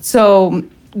allowed it. So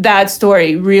that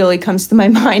story really comes to my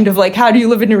mind of how do you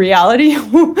live in a reality?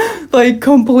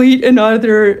 Complete and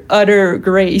utter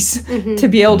grace to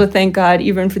be able to thank God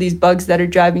even for these bugs that are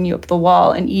driving you up the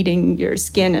wall and eating your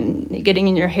skin and getting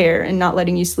in your hair and not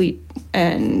letting you sleep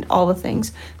and all the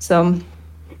things. So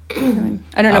I don't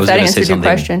know if that answered your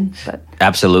question. But.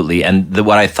 Absolutely. And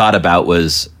what I thought about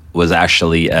was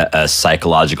actually a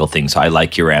psychological thing. So I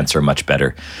like your answer much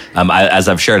better. As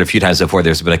I've shared a few times before,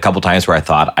 there's been a couple times where I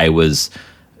thought I was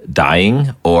dying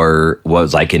or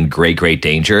was in great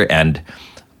danger, and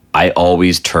I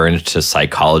always turned to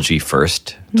psychology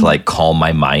first to calm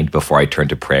my mind before I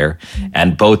turned to prayer.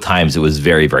 And both times it was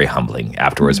very, very humbling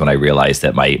afterwards when I realized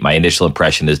that my initial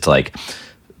impression is to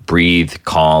breathe,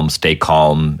 calm, stay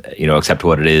calm, accept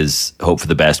what it is, hope for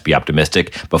the best, be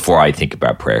optimistic before I think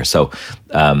about prayer. So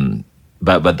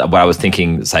but what I was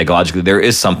thinking psychologically, there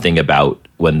is something about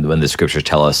when the scriptures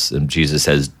tell us, and Jesus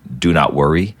says, do not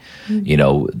worry,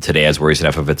 today has worries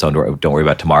enough of its own, don't worry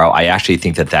about tomorrow. I actually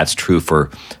think that that's true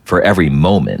for every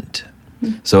moment.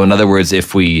 So in other words,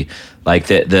 if we,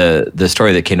 the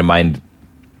story that came to mind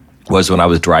was when I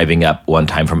was driving up one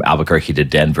time from Albuquerque to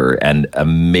Denver, and a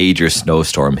major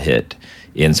snowstorm hit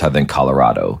in southern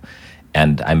Colorado.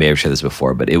 And I may have shared this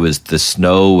before, but there was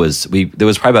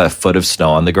probably about a foot of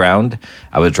snow on the ground.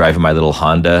 I was driving my little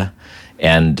Honda,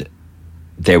 and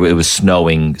it was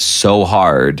snowing so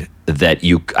hard that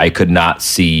I could not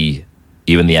see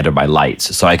even the end of my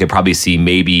lights. So I could probably see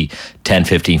maybe 10,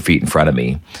 15 feet in front of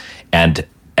me. And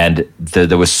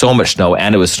there was so much snow,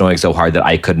 and it was snowing so hard that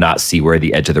I could not see where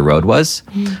the edge of the road was.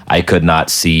 I could not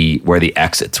see where the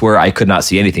exits were. I could not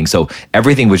see anything. So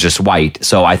everything was just white.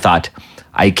 So I thought,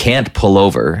 I can't pull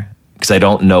over because I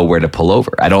don't know where to pull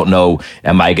over. I don't know,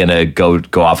 am I going to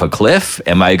go off a cliff?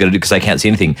 Am I going to because I can't see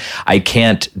anything. I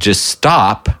can't just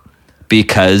stop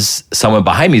because someone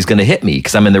behind me is going to hit me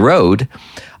because I'm in the road.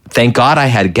 Thank God I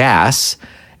had gas,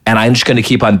 and I'm just going to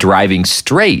keep on driving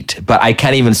straight, but I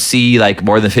can't even see like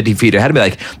more than 50 feet ahead of me.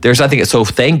 Like there's nothing. So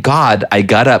thank God I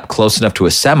got up close enough to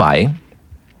a semi,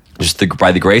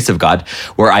 by the grace of God,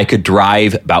 where I could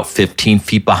drive about 15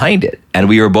 feet behind it. And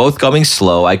we were both going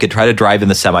slow. I could try to drive in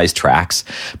the semi's tracks,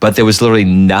 but there was literally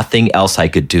nothing else I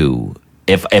could do.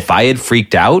 If I had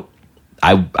freaked out,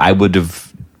 I would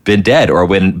have been dead or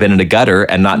been in a gutter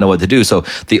and not know what to do. So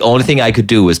the only thing I could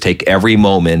do was take every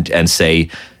moment and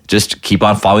say, just keep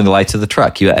on following the lights of the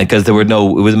truck. Because it was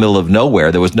the middle of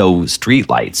nowhere. There was no street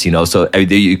lights, so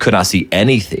you could not see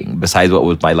anything besides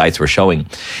what my lights were showing.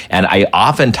 And I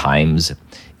oftentimes,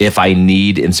 if I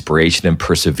need inspiration and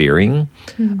persevering,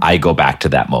 I go back to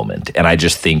that moment. And I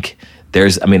just think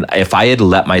if I had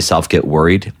let myself get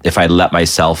worried, if I let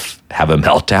myself have a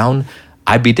meltdown,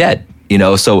 I'd be dead.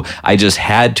 So I just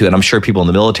had to, and I'm sure people in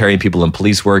the military and people in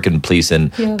police work and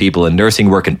people in nursing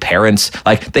work and parents,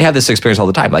 like they have this experience all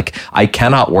the time. Like I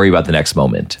cannot worry about the next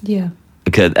moment. Yeah.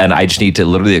 And I just need to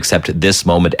literally accept this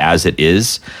moment as it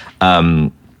is.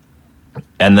 And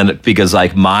then because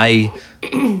like my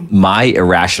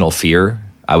irrational fear,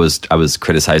 I was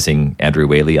criticizing Andrew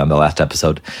Whaley on the last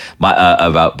episode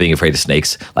about being afraid of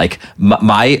snakes. Like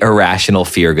my irrational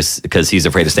fear, because he's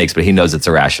afraid of snakes, but he knows it's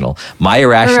irrational. My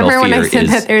irrational fear is. Remember when I said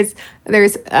that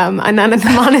there's a nun at the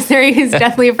monastery who's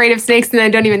deathly afraid of snakes, and I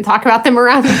don't even talk about them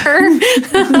around her. And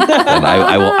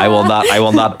I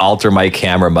will not alter my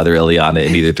camera, Mother Ileana,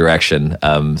 in either direction,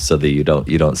 so that you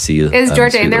don't see. Is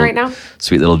Georgia in there right now?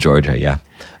 Sweet little Georgia, yeah,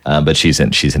 but she's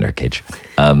in her cage.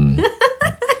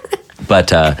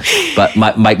 But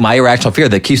my irrational fear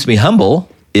that keeps me humble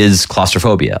is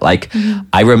claustrophobia. Like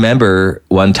I remember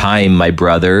one time my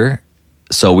brother,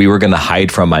 so we were going to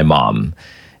hide from my mom,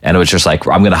 and it was just like,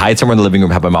 I'm going to hide somewhere in the living room,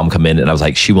 have my mom come in, and I was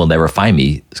like, she will never find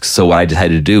me. So what I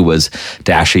decided to do was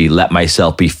to actually let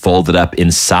myself be folded up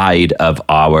inside of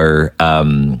our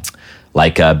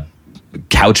like a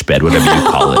couch bed, whatever you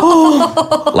call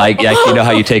it. like you know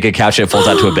how you take a couch and it folds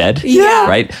out to a bed? Yeah.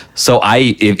 Right? So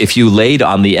if you laid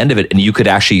on the end of it and you could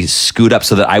actually scoot up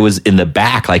so that I was in the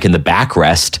back, like in the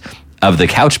backrest of the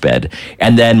couch bed,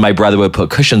 and then my brother would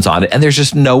put cushions on it, and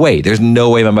there's no way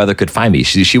my mother could find me.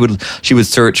 She would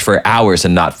search for hours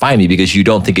and not find me because you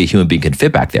don't think a human being can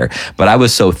fit back there. But I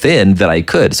was so thin that I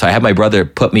could. So I had my brother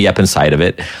put me up inside of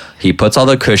it. He puts all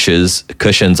the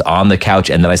cushions on the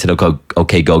couch, and then I said,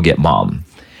 okay, go get mom.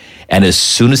 And as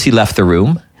soon as he left the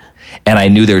room, and I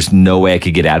knew there's no way I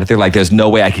could get out of there. Like there's no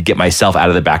way I could get myself out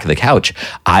of the back of the couch.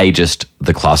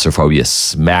 The claustrophobia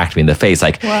smacked me in the face.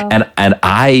 Like, wow. And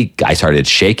I started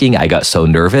shaking. I got so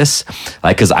nervous,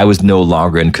 like, cause I was no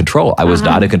longer in control. I was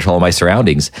not in control of my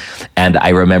surroundings. And I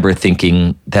remember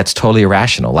thinking that's totally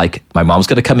irrational. Like my mom's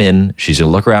going to come in. She's going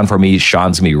to look around for me.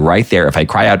 Sean's going to be right there. If I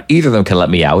cry out, either of them can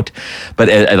let me out. But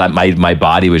my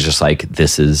body was just like,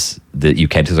 this is, that you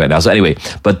can't do this right now. So anyway,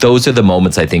 but those are the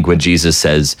moments I think when Jesus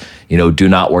says, do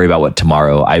not worry about what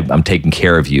tomorrow, I'm taking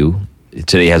care of you.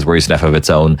 Today has worries enough of its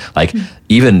own. Like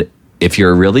even if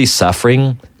you're really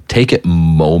suffering, take it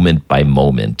moment by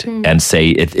moment and say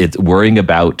it's worrying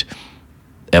about,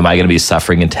 am I going to be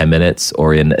suffering in 10 minutes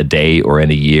or in a day or in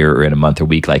a year or in a month or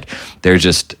week? Like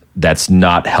that's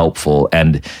not helpful.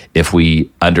 And if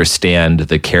we understand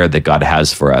the care that God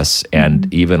has for us,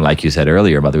 and even like you said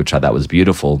earlier, Mother, which I thought was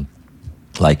beautiful,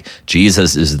 like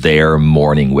Jesus is there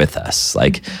mourning with us.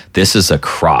 Like this is a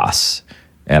cross.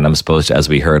 And I'm supposed to, as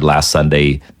we heard last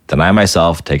Sunday, deny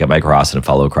myself, take up my cross and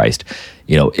follow Christ.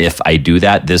 If I do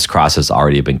that, this cross has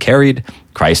already been carried.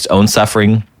 Christ's own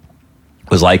suffering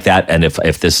was like that. And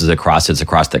if this is a cross, it's a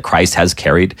cross that Christ has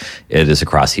carried. It is a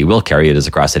cross he will carry. It is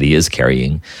a cross that he is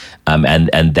carrying.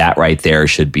 And that right there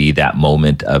should be that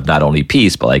moment of not only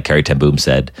peace, but like Carrie ten Boom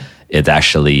said, it's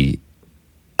actually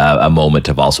a moment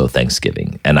of also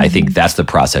thanksgiving. And I think that's the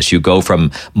process. You go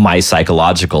from my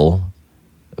psychological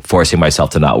forcing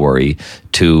myself to not worry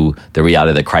to the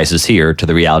reality that Christ is here, to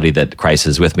the reality that Christ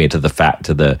is with me, to the fact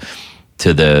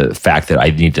that I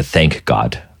need to thank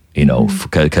God,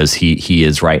 because he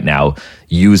is right now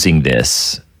using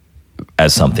this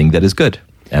as something that is good.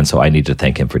 And so I need to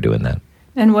thank him for doing that.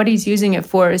 And what he's using it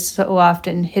for is so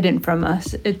often hidden from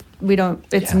us. It's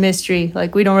a mystery.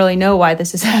 Like, we don't really know why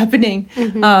this is happening.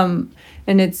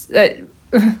 And it's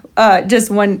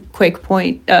just one quick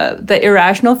point, the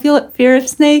irrational fear of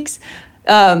snakes.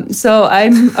 So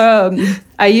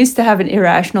I used to have an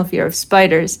irrational fear of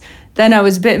spiders. Then I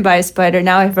was bitten by a spider.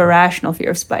 Now I have a rational fear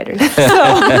of spiders. So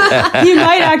you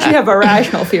might actually have a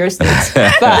rational fear of snakes,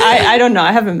 but I don't know.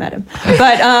 I haven't met him.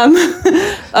 But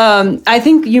I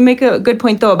think you make a good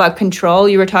point, though, about control.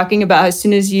 You were talking about as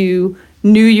soon as you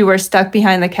knew you were stuck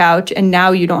behind the couch and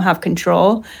now you don't have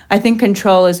control. I think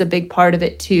control is a big part of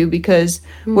it, too, because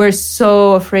we're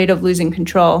so afraid of losing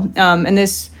control. And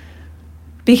this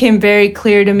became very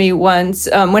clear to me once.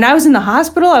 When I was in the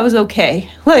hospital, I was okay.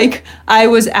 Like, I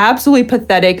was absolutely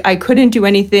pathetic. I couldn't do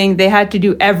anything. They had to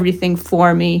do everything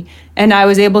for me. And I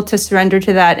was able to surrender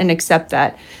to that and accept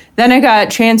that. Then I got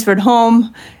transferred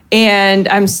home, and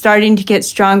I'm starting to get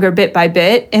stronger bit by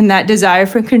bit. And that desire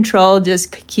for control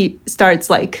just starts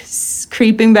like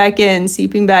creeping back in,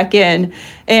 seeping back in.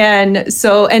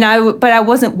 But I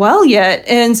wasn't well yet.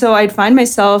 And so I'd find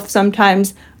myself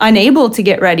sometimes unable to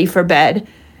get ready for bed.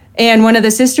 And one of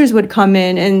the sisters would come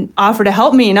in and offer to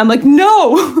help me. And I'm like,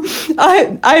 no,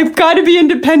 I've got to be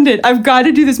independent. I've got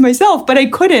to do this myself. But I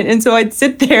couldn't. And so I'd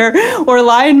sit there or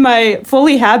lie in my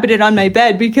fully habited on my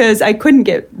bed because I couldn't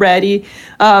get ready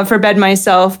for bed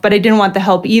myself. But I didn't want the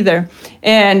help either.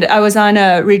 And I was on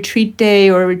a retreat day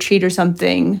or a retreat or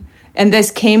something. And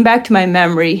this came back to my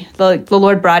memory. The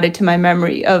Lord brought it to my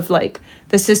memory of like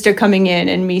the sister coming in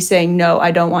and me saying, no,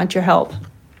 I don't want your help.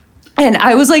 And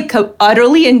I was like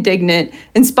utterly indignant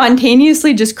and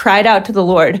spontaneously just cried out to the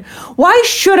Lord, why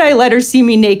should I let her see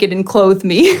me naked and clothe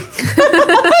me? And then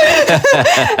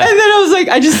I was like,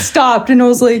 I just stopped and I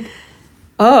was like,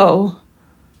 oh,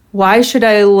 why should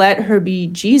I let her be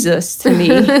Jesus to me?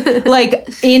 Like,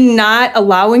 in not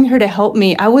allowing her to help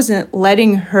me, I wasn't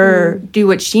letting her do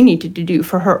what she needed to do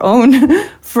for her own,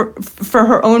 for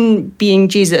her own being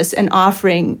Jesus and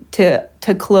offering to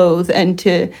clothe and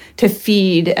to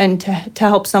feed and to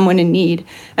help someone in need.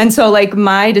 And so, like,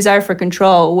 my desire for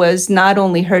control was not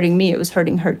only hurting me, it was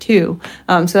hurting her too.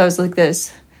 So I was like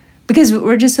this. Because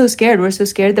we're just so scared. We're so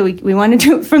scared that we want to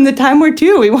do it from the time we're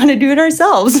 2. We want to do it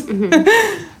ourselves.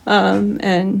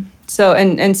 And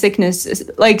sickness,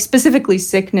 like specifically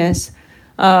sickness,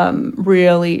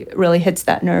 really, really hits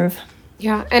that nerve.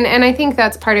 Yeah. And I think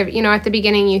that's part of, at the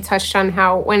beginning you touched on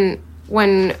how when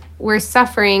we're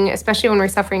suffering, especially when we're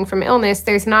suffering from illness,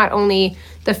 there's not only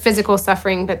the physical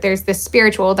suffering, but there's the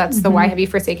spiritual, that's the why have you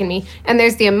forsaken me? And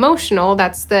there's the emotional,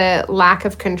 that's the lack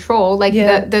of control, like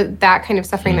that kind of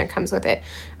suffering that comes with it.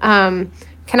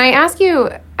 Can I ask you,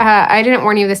 I didn't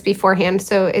warn you this beforehand,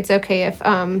 so it's okay if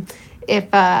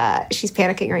she's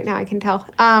panicking right now, I can tell,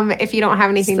 if you don't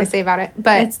have anything to say about it.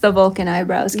 But it's the Vulcan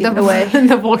eyebrows giving away.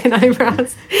 The Vulcan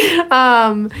eyebrows.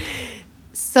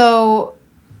 So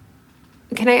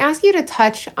can I ask you to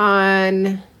touch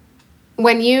on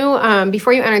when you,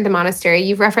 before you entered the monastery,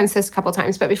 you've referenced this a couple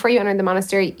times, but before you entered the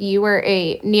monastery, you were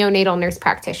a neonatal nurse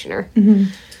practitioner.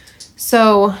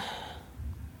 So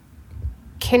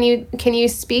can you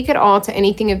speak at all to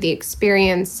anything of the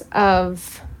experience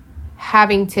of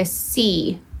having to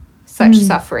see such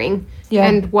suffering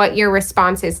and what your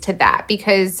response is to that?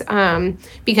 Because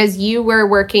you were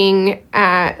working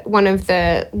at one of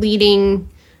the leading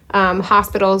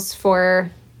hospitals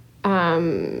for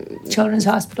children's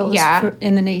hospitals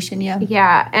in the nation.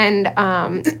 And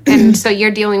so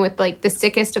you're dealing with like the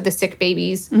sickest of the sick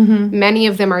babies. Many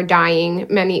of them are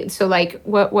dying. So like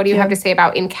what do you have to say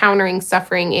about encountering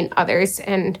suffering in others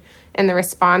and the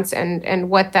response and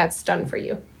what that's done for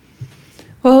you?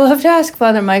 Well, we'll have to ask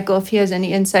Father Michael if he has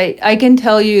any insight. I can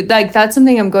tell you, like, that's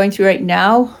something I'm going through right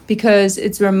now because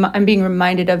I'm being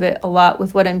reminded of it a lot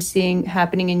with what I'm seeing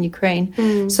happening in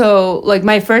Ukraine. So, like,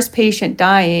 my first patient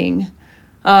dying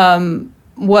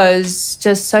was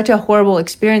just such a horrible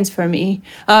experience for me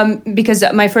because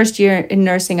my first year in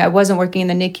nursing, I wasn't working in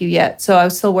the NICU yet. So I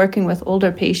was still working with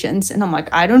older patients. And I'm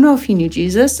like, I don't know if he knew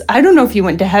Jesus. I don't know if he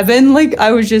went to heaven. Like,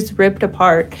 I was just ripped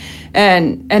apart.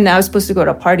 And I was supposed to go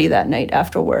to a party that night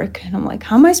after work. And I'm like,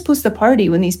 how am I supposed to party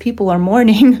when these people are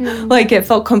mourning? Like, it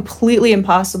felt completely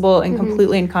impossible and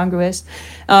completely incongruous.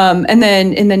 And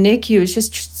then in the NICU, it was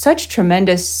just such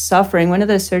tremendous suffering. One of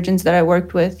the surgeons that I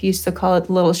worked with used to call it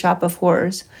the Little Shop of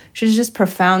Horrors. It was just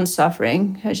profound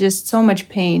suffering. It was just so much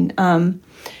pain.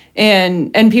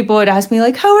 And people would ask me,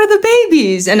 like, how are the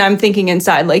babies? And I'm thinking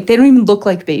inside, like, they don't even look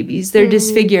like babies. They're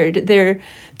disfigured. They're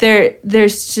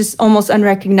just almost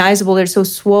unrecognizable. They're so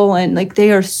swollen. Like,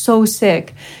 they are so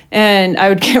sick. And I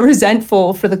would get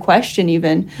resentful for the question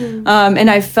even. And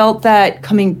I felt that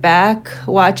coming back,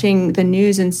 watching the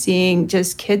news and seeing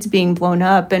just kids being blown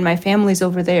up and my family's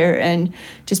over there and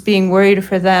just being worried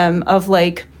for them of,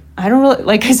 like, I don't really,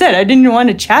 like I said, I didn't want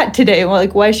to chat today. Well,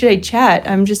 like, why should I chat?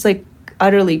 I'm just, like,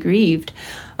 utterly grieved.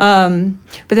 But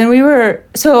then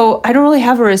so I don't really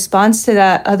have a response to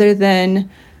that other than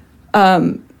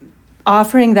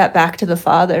offering that back to the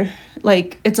Father.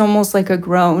 Like, it's almost like a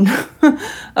groan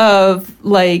of,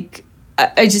 like,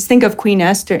 I just think of Queen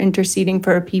Esther interceding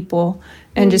for her people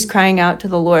and just crying out to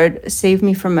the Lord, save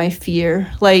me from my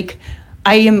fear. Like,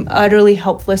 I am utterly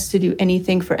helpless to do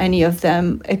anything for any of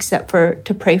them except for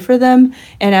to pray for them.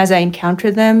 And as I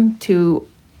encounter them, to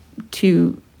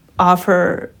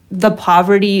offer the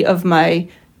poverty of my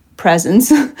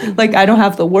presence. Like, I don't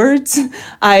have the words.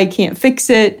 I can't fix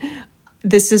it.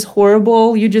 This is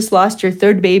horrible. You just lost your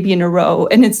third baby in a row.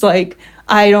 And it's like,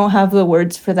 I don't have the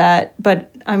words for that,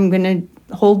 but I'm going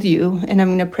to hold you and I'm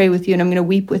going to pray with you and I'm going to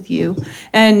weep with you.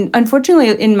 And unfortunately,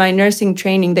 in my nursing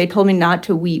training, they told me not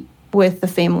to weep with the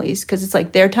families because it's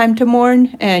like their time to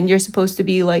mourn and you're supposed to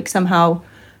be like somehow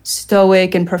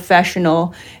stoic and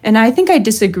professional. And I think I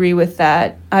disagree with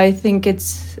that. I think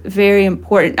it's very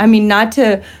important. I mean, not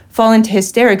to fall into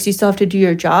hysterics, you still have to do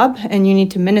your job and you need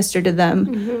to minister to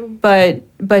them,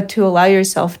 but to allow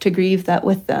yourself to grieve that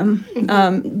with them.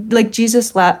 Like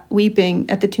Jesus weeping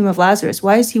at the tomb of Lazarus.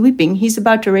 Why is he weeping? He's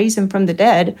about to raise him from the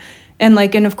dead. And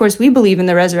of course we believe in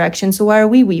the resurrection, so why are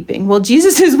we weeping? Well,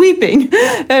 Jesus is weeping,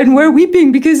 and we're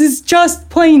weeping because it's just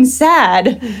plain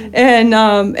sad.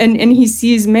 And he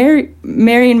sees Mary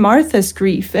and Martha's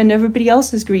grief and everybody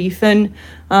else's grief, and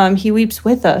he weeps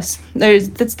with us.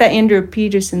 That's that Andrew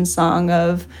Peterson song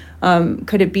of,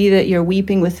 could it be that you're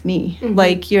weeping with me?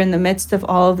 Like you're in the midst of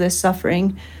all of this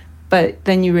suffering, but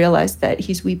then you realize that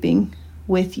he's weeping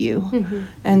with you.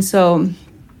 And so,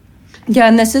 yeah,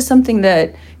 and this is something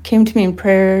that came to me in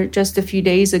prayer just a few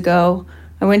days ago.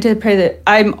 I went to pray that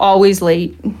I'm always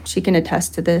late. She can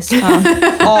attest to this.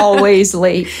 Always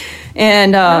late.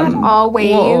 And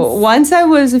always. Once I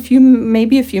was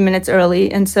maybe a few minutes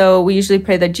early. And so we usually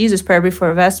pray the Jesus prayer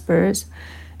before Vespers.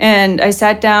 And I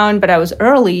sat down, but I was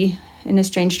early in a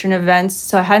strange turn of events.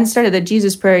 So I hadn't started the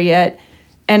Jesus prayer yet.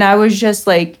 And I was just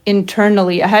like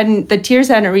internally, the tears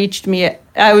hadn't reached me.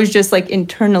 I was just like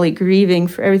internally grieving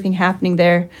for everything happening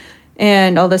there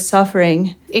and all the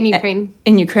suffering. In Ukraine.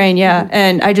 In Ukraine, yeah.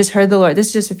 And I just heard the Lord, this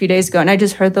is just a few days ago, and I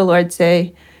just heard the Lord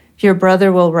say, your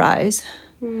brother will rise.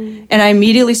 And I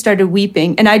immediately started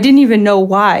weeping, and I didn't even know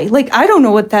why. Like, I don't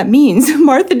know what that means.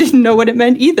 Martha didn't know what it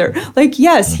meant either. Like,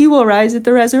 yes, he will rise at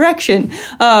the resurrection.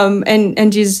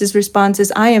 And Jesus' response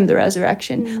is, I am the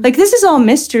resurrection. Like, this is all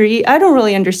mystery. I don't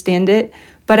really understand it,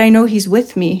 but I know he's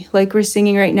with me. Like we're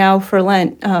singing right now for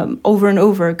Lent, over and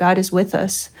over, God is with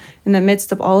us. In the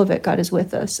midst of all of it, God is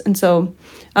with us. And so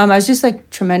I was just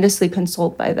like tremendously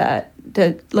consoled by that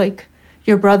like,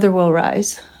 your brother will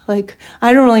rise. Like,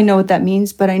 I don't really know what that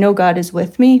means, but I know God is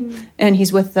with me and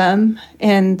he's with them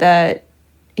and that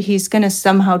he's going to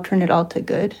somehow turn it all to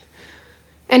good.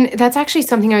 And that's actually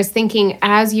something I was thinking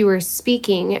as you were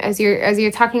speaking, as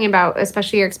you're talking about,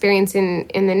 especially your experience in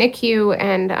the NICU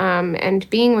and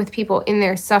being with people in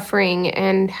their suffering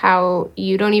and how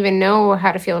you don't even know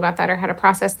how to feel about that or how to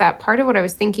process that. Part of what I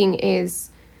was thinking is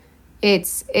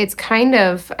it's kind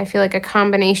of, I feel like, a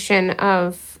combination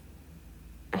of,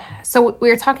 so we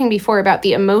were talking before about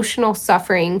the emotional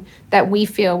suffering that we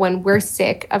feel when we're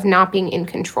sick of not being in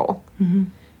control.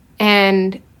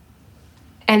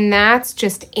 And that's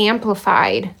just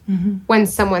amplified when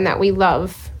someone that we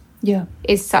love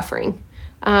is suffering.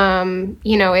 I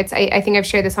think I've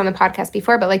shared this on the podcast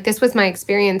before, but like this was my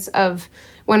experience of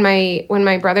when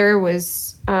my brother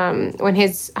was, when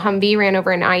his Humvee ran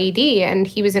over an IED and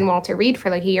he was in Walter Reed for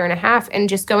like a year and a half, and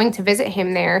just going to visit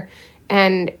him there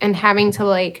and having to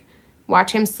like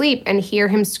watch him sleep and hear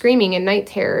him screaming in night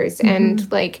terrors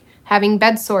and like having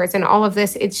bed sores and all of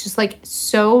this. It's just like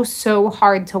so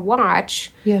hard to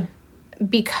watch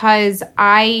because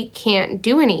I can't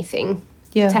do anything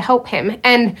to help him.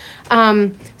 And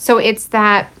so it's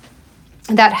that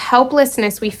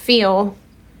helplessness we feel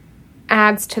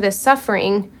adds to the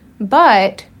suffering.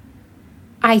 But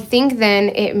I think then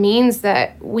it means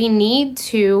that we need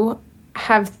to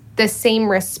have the same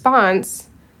response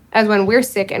as when we're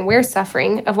sick and we're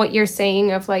suffering, of what you're saying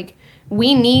of like,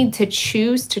 we need to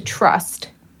choose to trust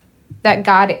that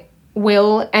God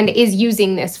will and is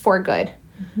using this for good.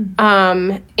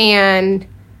 And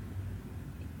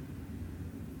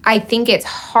I think it's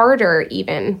harder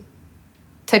even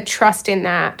to trust in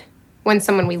that when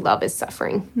someone we love is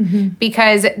suffering,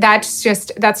 because that's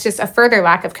just a further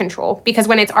lack of control. Because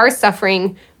when it's our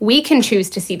suffering, we can choose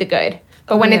to see the good.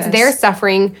 But when it's their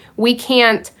suffering, we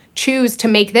can't choose to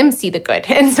make them see the good.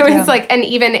 And so it's like an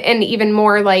even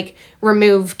more like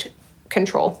removed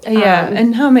control.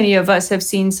 And how many of us have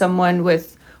seen someone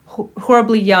with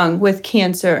horribly young with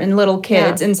cancer and little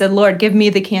kids and said, Lord, give me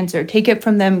the cancer, take it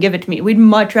from them, give it to me. We'd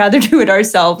much rather do it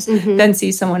ourselves than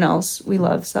see someone else we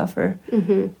love suffer.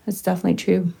 That's definitely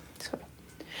true.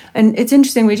 And it's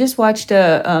interesting, we just watched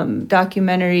a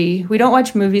documentary. We don't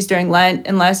watch movies during Lent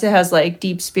unless it has like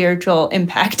deep spiritual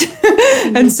impact.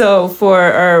 And so for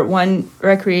our one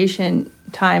recreation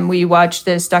time, we watched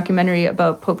this documentary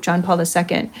about Pope John Paul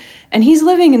II. And he's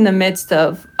living in the midst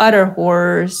of utter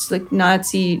horrors. Like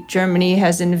Nazi Germany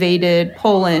has invaded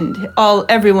Poland.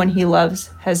 Everyone he loves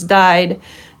has died.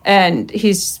 And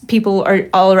people are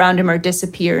all around him are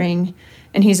disappearing.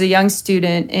 And he's a young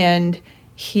student, and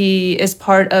he is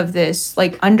part of this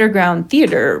like underground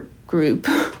theater group.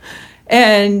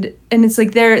 And it's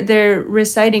like they're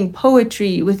reciting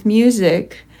poetry with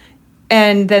music.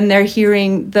 And then they're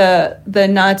hearing the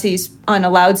Nazis on a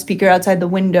loudspeaker outside the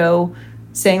window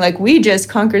saying like, we just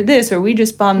conquered this or we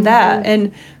just bombed that.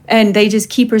 And they just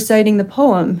keep reciting the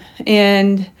poem.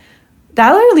 And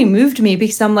that really moved me,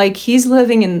 because I'm like, he's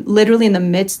living literally in the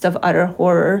midst of utter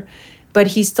horror, but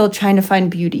he's still trying to find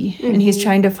beauty and he's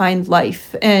trying to find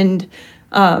life. And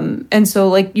so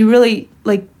like, you really,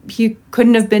 like, he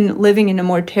couldn't have been living in a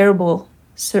more terrible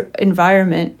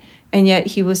environment. And yet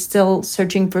he was still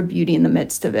searching for beauty in the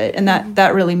midst of it. And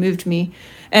that really moved me.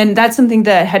 And that's something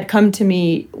that had come to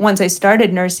me once I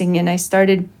started nursing and I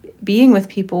started being with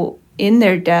people in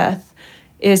their death,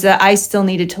 is that I still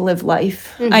needed to live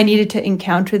life. I needed to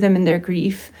encounter them in their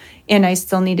grief, and I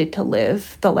still needed to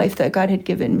live the life that God had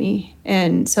given me.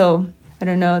 And so, I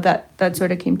don't know, that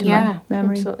sort of came to my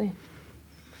memory. Absolutely.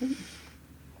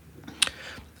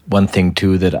 One thing,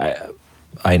 too, that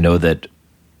I know that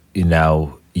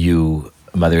now you,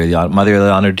 Mother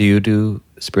Eliana, do you do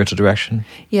spiritual direction?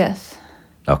 Yes.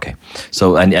 Okay.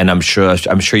 So, and I'm sure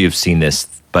you've seen this,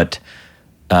 but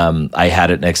I had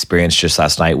an experience just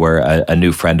last night where a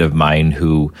new friend of mine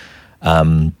who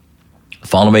fallen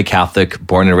away Catholic,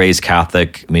 born and raised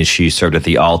Catholic. I mean, she served at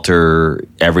the altar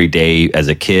every day as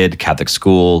a kid, Catholic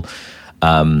school,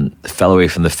 fell away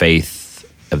from the faith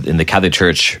in the Catholic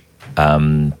Church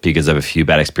because of a few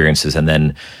bad experiences, and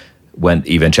then went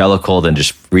evangelical, then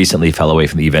just recently fell away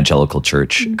from the evangelical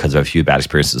church because of a few bad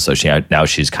experiences. So now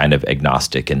she's kind of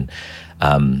agnostic. And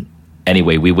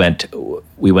anyway, we went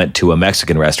to a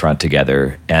Mexican restaurant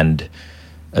together, and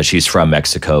she's from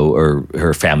Mexico, or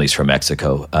her family's from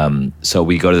Mexico. So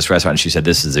we go to this restaurant, and she said,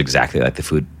 this is exactly like the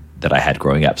food that I had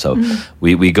growing up. So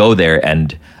we go there,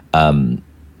 and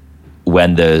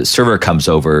when the server comes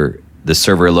over, the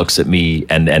server looks at me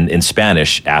and in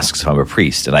Spanish asks if I'm a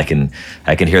priest, and I can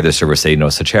hear the server say, "No,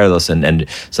 sacerdotes," and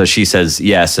so she says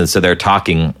yes, and so they're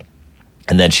talking,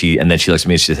 and then she looks at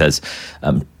me and she says,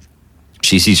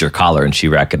 she sees your collar and she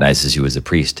recognizes you as a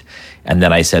priest, and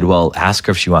then I said, well, ask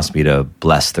her if she wants me to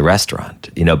bless the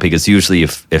restaurant, because usually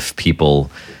if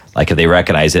people, like, if they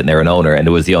recognize it and they're an owner, and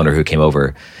it was the owner who came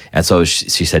over. And so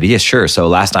she said, yeah, sure. So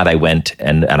last night I went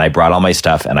and I brought all my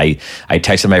stuff, and I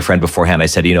texted my friend beforehand. I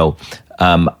said, do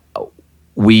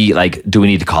we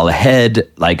need to call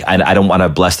ahead? Like, I don't want to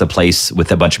bless the place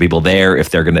with a bunch of people there if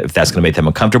that's gonna make them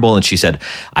uncomfortable. And she said,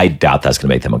 I doubt that's gonna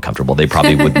make them uncomfortable. They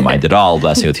probably wouldn't mind at all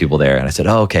blessing with people there. And I said,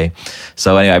 oh, okay.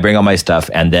 So anyway, I bring all my stuff,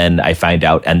 and then I find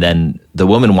out, and then the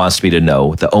woman wants me to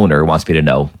know, the owner wants me to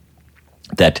know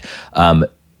that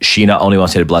she not only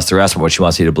wants me to bless the restaurant, but she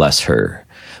wants me to bless her.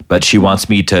 But she wants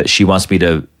me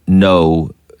to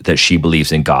know that she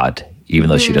believes in God, even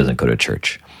though she doesn't go to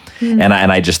church. And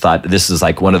I just thought, this is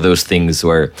like one of those things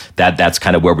where that's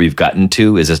kind of where we've gotten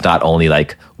to, is it's not only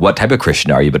like, what type of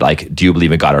Christian are you, but like, do you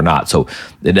believe in God or not? So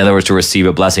in other words, to receive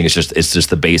a blessing, it's just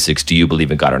the basics. Do you believe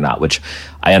in God or not? Which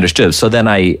I understood. So then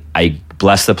I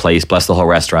blessed the place, blessed the whole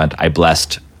restaurant. I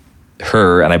blessed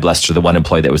her, and I blessed the one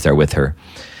employee that was there with her.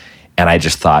 And I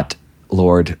just thought,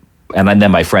 Lord, and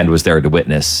then my friend was there to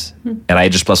witness. And I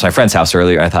just blessed my friend's house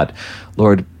earlier. I thought,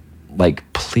 Lord, like,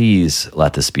 please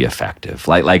let this be effective.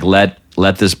 Like let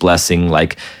this blessing,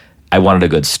 like, I wanted a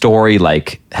good story,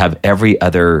 like, have every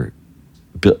other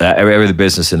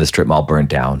business in the strip mall burned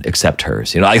down except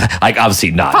hers. Like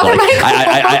obviously not. Like,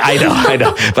 I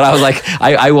know. But I was like,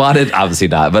 I wanted, obviously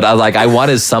not, but I was like, I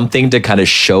wanted something to kind of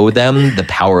show them the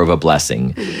power of a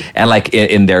blessing, and like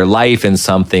in their life, and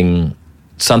something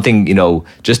something, you know,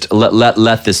 just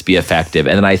let this be effective.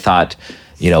 And then I thought,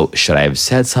 you know, should I have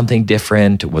said something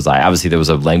different? Obviously there was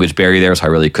a language barrier there, so I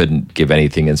really couldn't give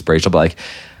anything inspirational, but like,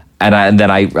 and then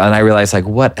I realized, like,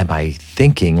 what am I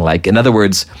thinking? Like, in other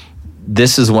words,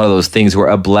 this is one of those things where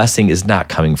a blessing is not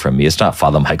coming from me. It's not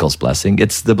Father Michael's blessing.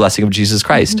 It's the blessing of Jesus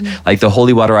Christ. Mm-hmm. Like the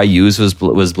holy water I used was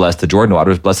blessed. The Jordan water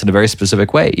was blessed in a very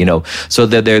specific way, you know. So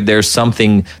there's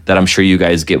something that I'm sure you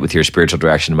guys get with your spiritual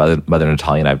direction. Mother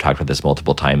Natalia and I have talked about this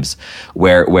multiple times,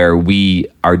 where we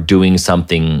are doing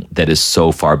something that is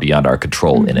so far beyond our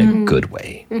control in a good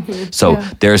way. Mm-hmm. So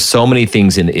there's so many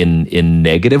things in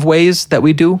negative ways that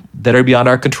we do that are beyond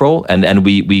our control, and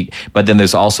we but then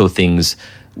there's also things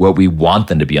where we want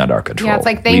them to be under our control. Yeah, it's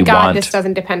like, thank God this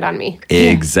doesn't depend on me.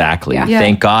 Exactly. Yeah.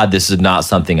 Thank God this is not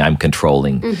something I'm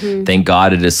controlling. Mm-hmm. Thank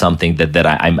God it is something that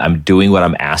I'm doing what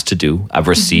I'm asked to do. I've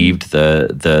received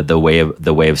the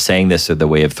way of saying this, or the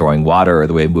way of throwing water, or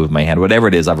the way of moving my hand, whatever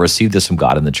it is. I've received this from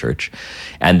God in the church,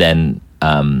 and then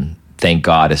thank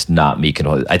God it's not me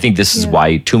controlling. I think this is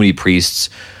why too many priests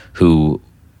who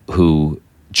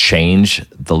change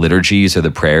the liturgies or the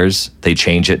prayers, they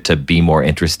change it to be more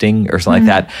interesting or something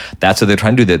like that. That's what they're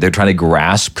trying to do. They're trying to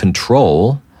grasp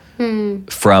control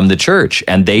from the church,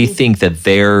 and they think that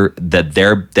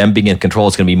them being in control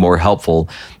is going to be more helpful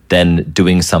than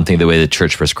doing something the way the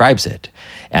church prescribes it.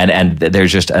 And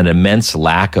there's just an immense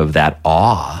lack of that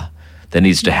awe that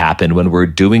needs to happen when we're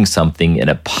doing something in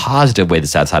a positive way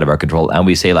that's outside of our control. And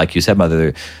we say, like you said,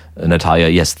 Mother Natalia,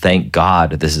 yes, thank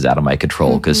God this is out of my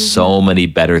control, because so many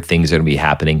better things are going to be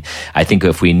happening. I think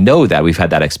if we know that, we've had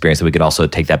that experience, and we can also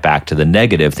take that back to the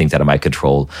negative things out of my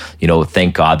control. You know,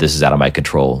 thank God this is out of my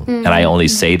control. And I only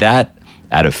say that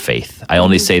out of faith. I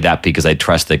only say that because I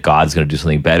trust that God's going to do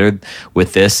something better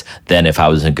with this than if I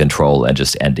was in control and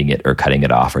just ending it or cutting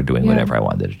it off or doing whatever I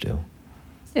wanted to do.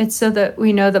 It's so that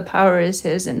we know the power is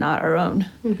his and not our own.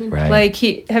 Right. Like,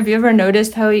 have you ever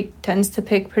noticed how he tends to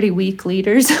pick pretty weak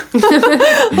leaders?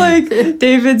 Like,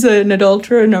 David's an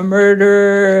adulterer and a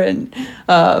murderer,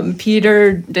 and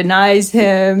Peter denies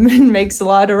him and makes a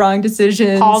lot of wrong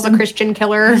decisions. Paul's a Christian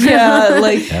killer.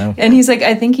 And he's like,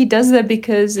 I think he does that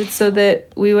because it's so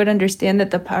that we would understand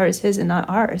that the power is his and not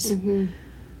ours.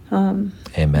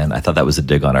 Amen. I thought that was a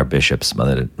dig on our bishops,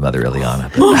 Mother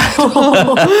Ileana.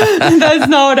 That's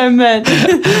not what I meant.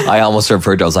 I almost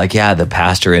referred to, I was like, the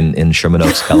pastor in Sherman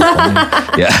Oaks, California.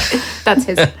 That's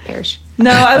his parish.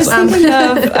 No, I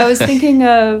was thinking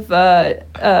of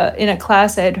in a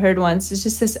class I had heard once. It's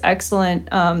just this excellent.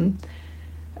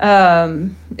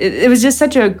 It was just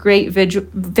such a great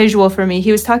visual for me.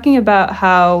 He was talking about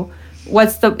how.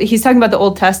 He's talking about the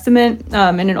Old Testament in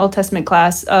an Old Testament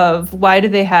class of why do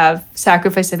they have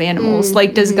sacrifice of animals?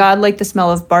 Like, does God like the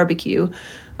smell of barbecue?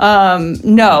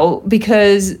 No,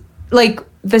 because like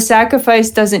the sacrifice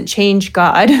doesn't change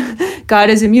God. God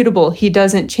is immutable. He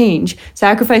doesn't change.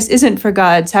 Sacrifice isn't for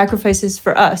God. Sacrifice is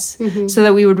for us, so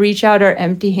that we would reach out our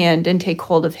empty hand and take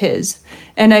hold of his.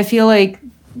 And I feel like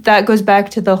that goes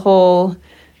back to the whole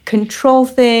control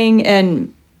thing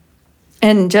and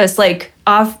just like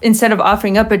instead of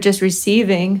offering up, but just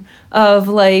receiving of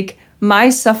like, my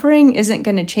suffering isn't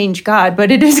going to change God,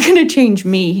 but it is going to change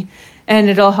me. And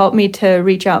it'll help me to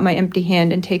reach out my empty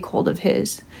hand and take hold of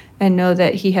his and know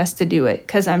that he has to do it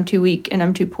because I'm too weak and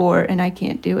I'm too poor and I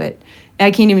can't do it.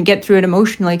 I can't even get through it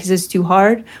emotionally because it's too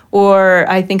hard. Or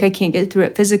I think I can't get through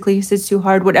it physically because it's too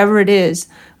hard. Whatever it is,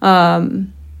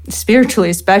 spiritually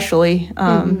especially,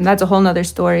 that's a whole nother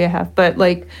story I have. But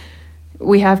like,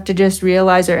 we have to just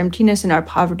realize our emptiness and our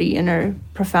poverty and our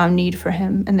profound need for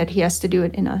him, and that he has to do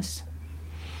it in us.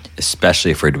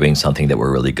 Especially if we're doing something that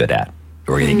we're really good at,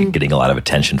 or getting a lot of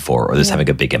attention for, or this having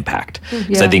a big impact.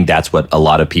 Because I think that's what a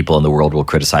lot of people in the world will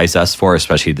criticize us for,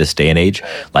 especially this day and age.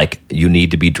 Like, you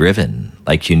need to be driven.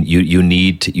 Like, you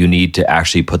need to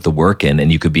actually put the work in,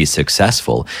 and you could be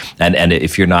successful. And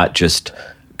if you're not just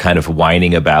kind of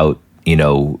whining about, you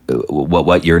know,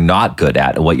 what you're not good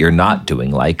at and what you're not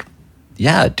doing, like,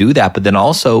 do that, but then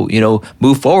also, you know,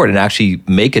 move forward and actually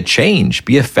make a change,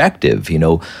 be effective, you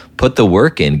know, put the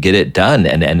work in, get it done,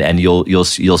 and you'll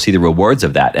see the rewards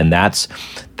of that. And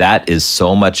that is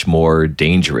so much more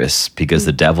dangerous because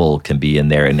the devil can be in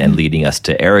there and leading us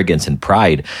to arrogance and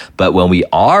pride. But when we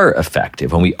are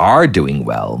effective, when we are doing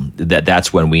well,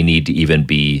 that's when we need to even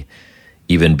be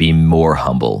more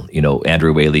humble. You know,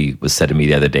 Andrew Whaley was said to me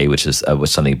the other day, which is was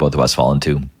something both of us fall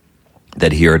into,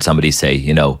 that he heard somebody say,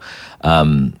 you know,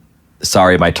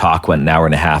 sorry, my talk went an hour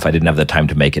and a half. I didn't have the time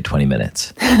to make it 20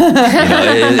 minutes.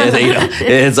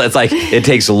 It's like it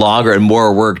takes longer and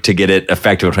more work to get it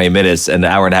effective in 20 minutes, and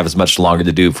an hour and a half is much longer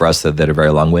to do for us that are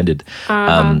very long-winded.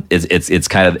 It's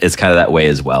kind of that way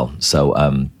as well.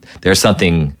 So there's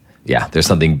something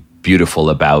beautiful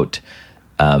about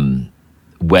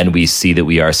when we see that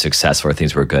we are successful or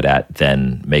things we're good at,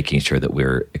 then making sure that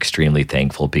we're extremely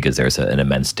thankful, because there's an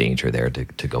immense danger there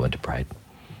to go into pride.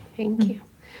 Thank you.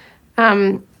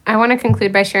 I want to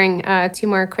conclude by sharing 2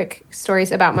 more quick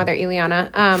stories about Mother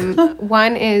Ileana.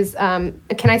 One is,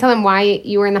 can I tell them why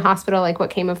you were in the hospital, like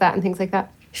what came of that and things like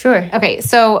that? Sure. Okay,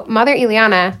 so Mother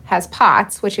Ileana has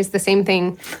POTS, which is the same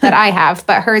thing that I have,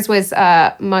 but hers was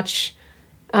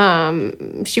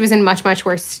she was in much, much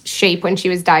worse shape when she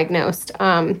was diagnosed.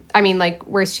 I mean, like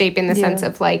worse shape in the sense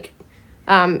of like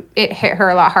it hit her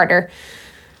a lot harder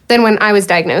than when I was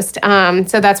diagnosed.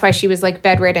 So that's why she was like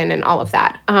bedridden and all of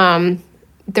that.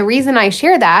 The reason I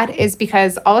share that is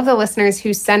because all of the listeners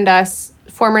who send us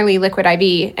formerly Liquid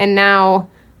IV and now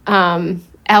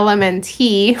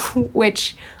LMNT,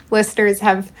 which listeners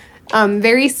have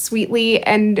very sweetly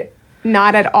and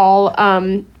not at all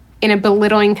in a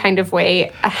belittling kind of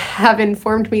way, have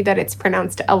informed me that it's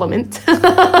pronounced element,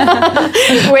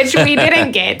 which we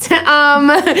didn't get. We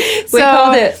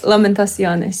called it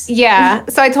Lamentaciones. Yeah.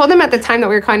 So I told them at the time that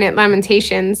we were calling it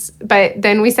Lamentations, but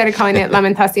then we started calling it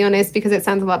Lamentaciones because it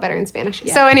sounds a lot better in Spanish.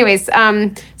 Yeah. So anyways,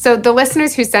 so the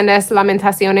listeners who send us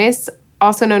Lamentaciones,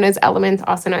 also known as Element,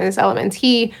 also known as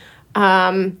LMNT,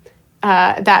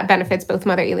 that benefits both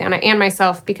Mother Ileana and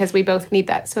myself because we both need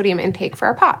that sodium intake for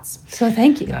our POTS. So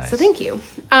thank you. Nice. So thank you.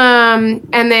 And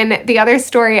then the other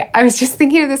story, I was just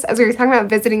thinking of this as we were talking about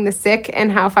visiting the sick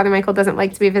and how Father Michael doesn't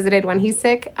like to be visited when he's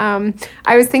sick.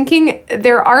 I was thinking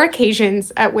there are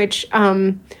occasions at which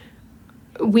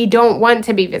we don't want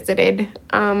to be visited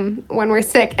when we're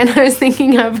sick. And I was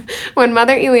thinking of when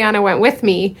Mother Ileana went with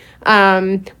me,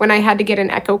 when I had to get an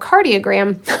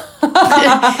echocardiogram.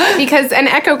 Because an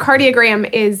echocardiogram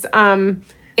is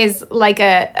like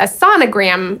a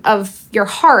sonogram of your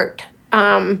heart,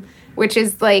 which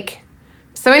is like...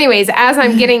 So anyways, as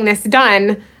I'm getting this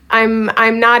done,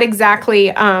 I'm not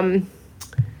exactly...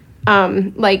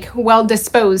 like well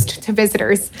disposed to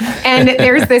visitors, and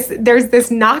there's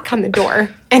this knock on the door,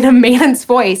 and a man's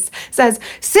voice says,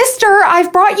 "Sister,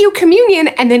 I've brought you communion,"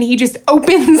 and then he just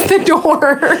opens the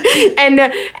door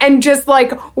and just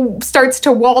like starts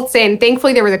to waltz in.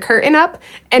 Thankfully, there was a curtain up,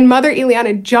 and Mother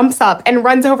Ileana jumps up and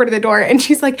runs over to the door, and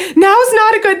she's like, "Now's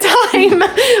not a good time."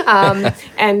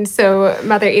 And so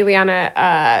Mother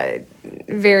Ileana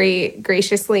very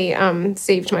graciously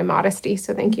saved my modesty.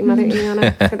 So thank you, Mother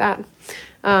Ileana, for that.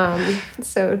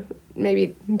 So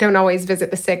maybe don't always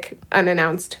visit the sick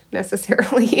unannounced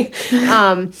necessarily.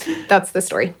 That's the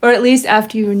story. Or at least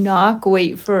after you knock,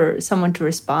 wait for someone to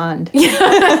respond. Do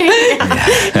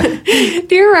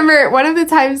you remember one of the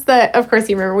times that, of course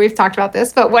you remember, we've talked about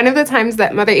this, but one of the times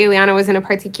that Mother Ileana was in a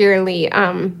particularly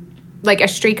like a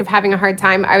streak of having a hard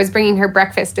time, I was bringing her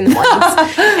breakfast in the mornings.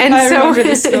 And I remember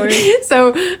this story.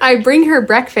 So I bring her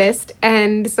breakfast,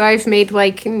 and so I've made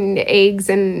like eggs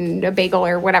and a bagel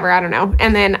or whatever, I don't know.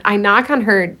 And then I knock on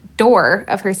her door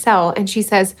of her cell, and she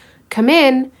says, "Come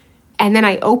in." And then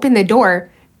I open the door,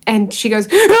 and she goes,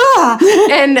 "Ah!"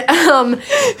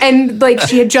 And like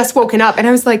she had just woken up, and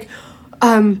I was like,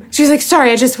 she was like,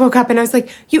 "Sorry, I just woke up." And I was like,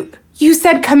 You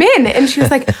said come in. And she was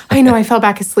like, "I know, I fell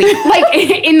back asleep." Like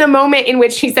in the moment in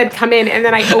which she said come in, and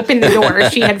then I opened the door,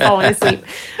 she had fallen asleep.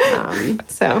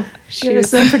 So she was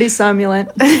pretty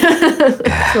somnolent.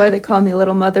 That's why they call me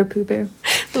Little Mother Pooh Bear.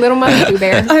 Little Mother Pooh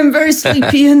Bear. I'm very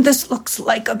sleepy, and this looks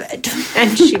like a bed.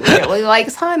 And she really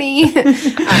likes honey.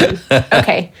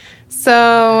 Okay.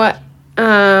 So,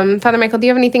 Father Michael, do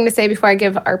you have anything to say before I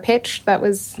give our pitch? That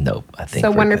was Nope, I think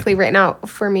so wonderfully written out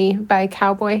for me by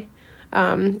Cowboy.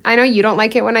 I know you don't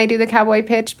like it when I do the cowboy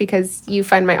pitch because you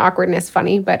find my awkwardness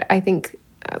funny, but I think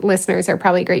listeners are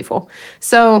probably grateful.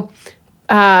 So,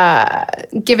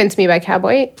 given to me by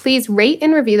Cowboy, please rate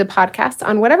and review the podcast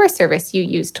on whatever service you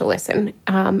use to listen.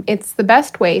 It's the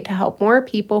best way to help more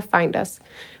people find us.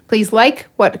 Please like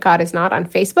What God Is Not on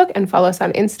Facebook and follow us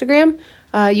on Instagram.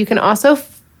 You can also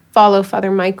follow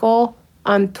Father Michael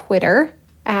on Twitter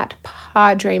at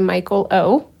Padre Michael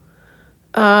O.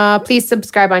 Please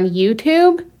subscribe on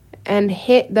YouTube and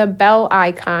hit the bell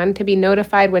icon to be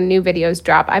notified when new videos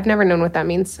drop. I've never known what that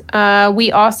means.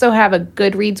 We also have a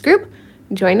Goodreads group.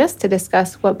 Join us to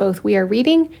discuss what both we are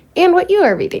reading and what you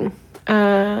are reading.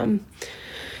 You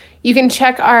can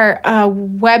check our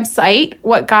website,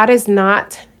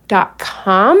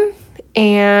 whatgodisnot.com.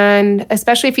 And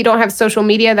especially if you don't have social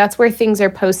media, that's where things are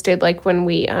posted, like when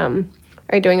we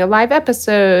are doing a live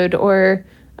episode or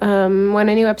when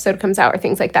a new episode comes out or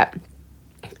things like that.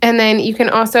 And then you can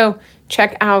also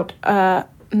check out the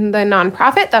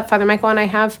nonprofit that Father Michael and I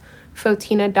have.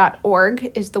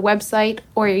 Fotina.org is the website,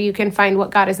 or you can find What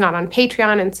God Is Not on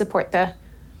Patreon and support the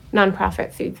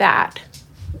nonprofit through that.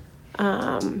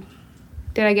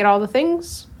 Did I get all the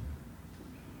things?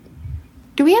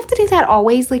 Do we have to do that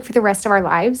always, like for the rest of our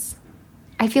lives?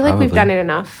 I feel like we've done it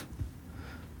enough.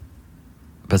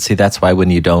 But see, that's why when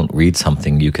you don't read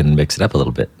something, you can mix it up a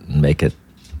little bit and make it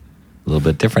a little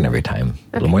bit different every time.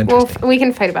 A little more interesting. Well, we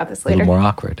can fight about this later. A little more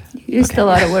awkward. You used a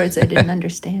lot of words I didn't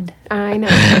understand. I know.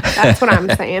 That's what I'm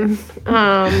saying.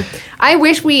 I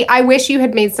wish you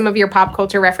had made some of your pop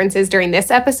culture references during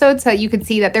this episode so that you could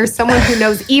see that there's someone who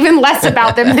knows even less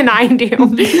about them than I do.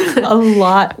 A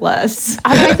lot less.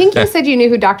 I think you said you knew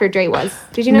who Dr. Dre was.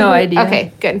 Did you know? No idea.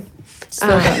 Okay, good.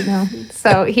 Still don't know.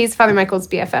 So he's Father Michael's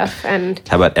BFF. And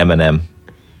how about Eminem?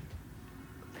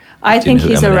 I think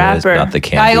he's a rapper.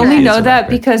 I only know that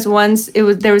because once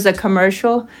there was a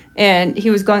commercial and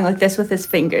he was going like this with his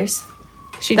fingers.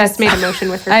 She just made a motion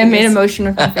with her fingers. I made a motion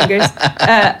with my fingers.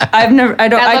 I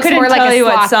couldn't tell you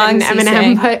what songs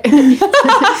Eminem,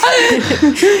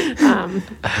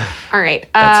 all right.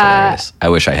 That's hilarious. I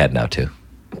wish I had now too.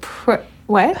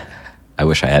 What? I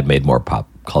wish I had made more pop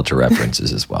culture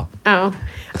references as well. Oh,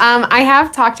 I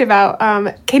have talked about.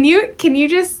 Can you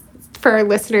just, for our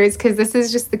listeners, because this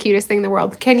is just the cutest thing in the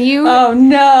world. Can you? Oh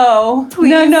no!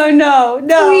 Please. No!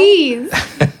 Please.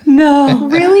 No.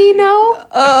 Really? No?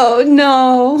 Oh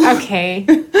no. Okay.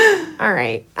 All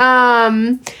right.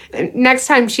 Next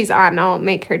time she's on, I'll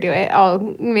make her do it. I'll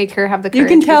make her have the courage. You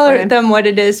can tell them what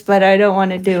it is, but I don't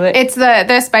want to do it. It's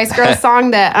the Spice Girls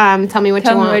song that tell me what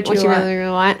you want, what you really,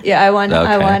 really want. Yeah, I want.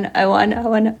 I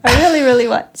really, really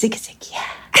want. Zig zig, yeah.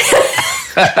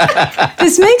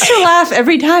 This makes her laugh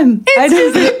every time. I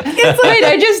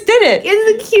just did it.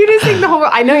 It's the cutest thing in the whole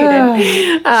world. I know you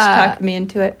did. She talked me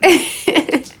into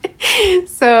it.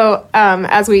 So,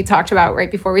 as we talked about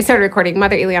right before we started recording,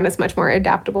 Mother Ileana is much more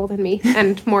adaptable than me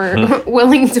and more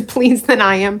willing to please than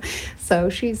I am. So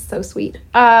she's so sweet.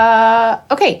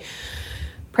 Okay.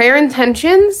 Prayer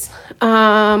intentions.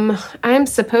 I'm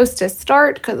supposed to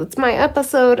start because it's my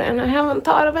episode and I haven't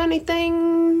thought of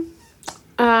anything.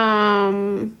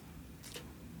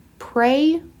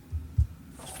 Pray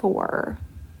for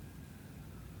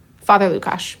Father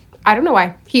Lukasz. I don't know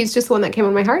why. He's just the one that came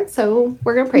on my heart, so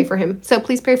we're going to pray for him. So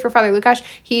please pray for Father Lukasz.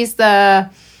 He's the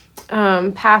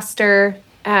pastor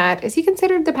at, is he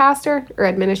considered the pastor or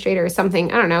administrator or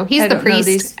something? I don't know. He's the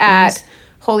priest at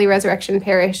Holy Resurrection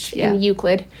Parish in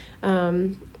Euclid,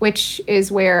 which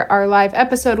is where our live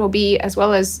episode will be, as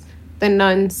well as the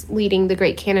nuns leading the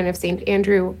Great Canon of St.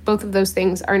 Andrew. Both of those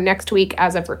things are next week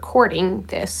as of recording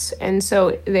this, and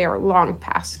so they are long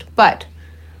past. But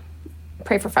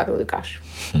pray for Father Lukasz.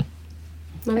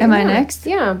 Am I next?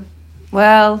 Yeah.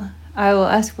 Well, I will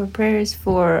ask for prayers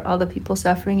for all the people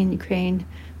suffering in Ukraine,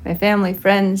 my family,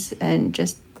 friends, and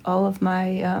just all of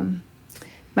my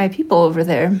my people over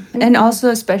there. And also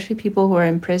especially people who are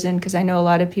in prison, because I know a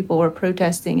lot of people were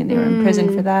protesting and they were in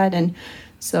prison for that. And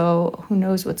so who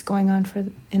knows what's going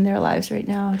on in their lives right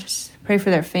now. Just pray for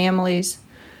their families.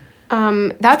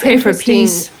 That's pray for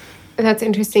peace. That's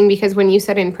interesting because when you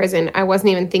said in prison, I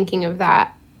wasn't even thinking of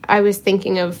that. I was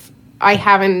thinking of, I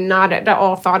haven't not at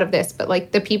all thought of this, but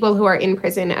like the people who are in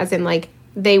prison, as in like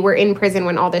they were in prison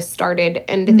when all this started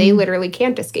and they literally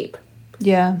can't escape.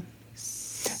 Yeah.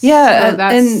 Yeah. So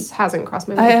that hasn't crossed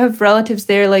my mind. I have relatives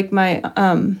there, like my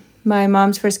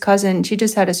mom's first cousin, she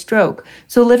just had a stroke.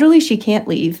 So literally she can't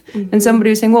leave. And somebody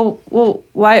was saying, well,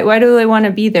 why do they want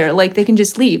to be there? Like they can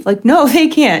just leave. Like, no, they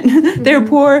can't. They're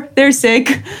poor, they're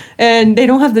sick, and they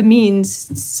don't have the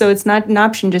means. So it's not an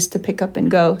option just to pick up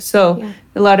and go. So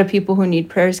a lot of people who need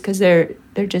prayers because they're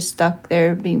just stuck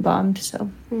there being bombed. So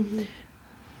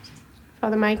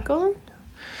Father Michael?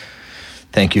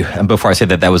 Thank you. And before I say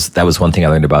that was one thing I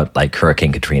learned about like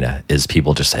Hurricane Katrina is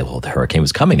people just say, well, the hurricane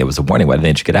was coming. It was a warning. Why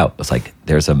didn't you get out? It's like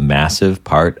there's a massive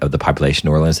part of the population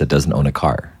in New Orleans that doesn't own a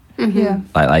car. Yeah.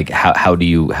 Like how do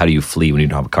you flee when you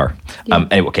don't have a car? Yeah.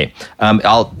 Anyway, okay.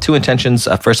 Two intentions.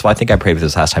 First of all, I think I prayed for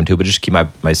this last time too, but just keep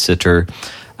my sister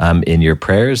in your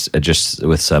prayers, just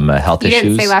with some health issues. You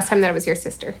didn't say last time that it was your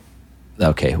sister.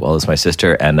 Okay, well, it's my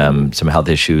sister and some health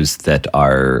issues that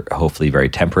are hopefully very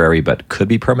temporary but could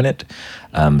be permanent.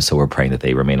 So we're praying that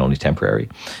they remain only temporary.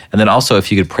 And then also,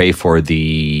 if you could pray for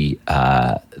the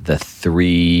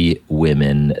three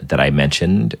women that I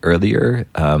mentioned earlier,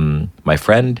 my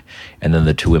friend, and then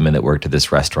the two women that worked at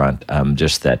this restaurant,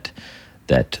 just that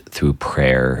that through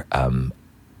prayer,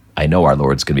 I know our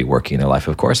Lord's going to be working in their life,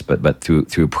 of course, but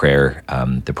through prayer,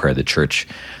 the prayer of the church,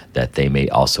 that they may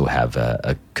also have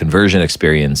a conversion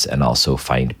experience and also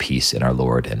find peace in our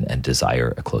Lord and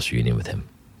desire a closer union with him.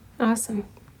 Awesome.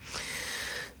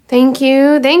 Thank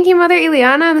you. Thank you, Mother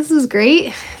Ileana. This was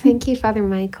great. Thank you, Father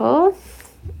Michael.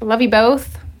 I love you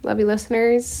both. Love you,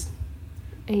 listeners.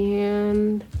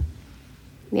 And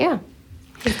yeah.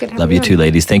 It's good Love you too,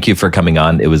 ladies. Thank you for coming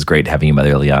on. It was great having you,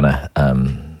 Mother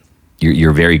Ileana.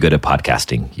 You're very good at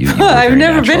podcasting. I've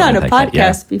never been on a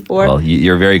podcast before. Well,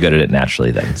 you're very good at it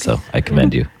naturally then, so I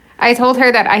commend you. I told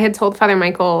her that I had told Father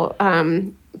Michael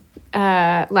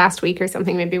last week or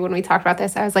something, maybe when we talked about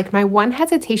this. I was like, my one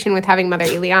hesitation with having Mother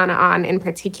Ileana on in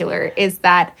particular is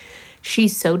that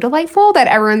she's so delightful that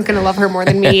everyone's going to love her more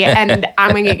than me, and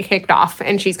I'm going to get kicked off,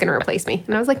 and she's going to replace me.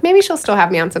 And I was like, maybe she'll still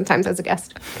have me on sometimes as a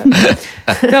guest.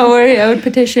 Don't worry, I would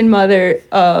petition Mother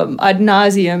ad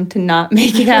nauseum to not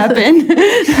make it happen.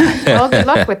 Well, good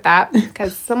luck with that,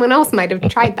 because someone else might have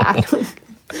tried that.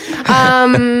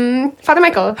 Father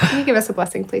Michael, can you give us a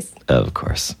blessing, please? Of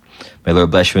course. May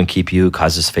Lord bless you and keep you,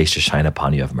 cause his face to shine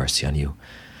upon you, have mercy on you.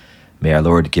 May our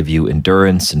Lord give you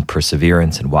endurance and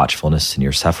perseverance and watchfulness in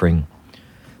your suffering.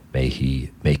 May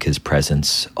he make his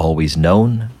presence always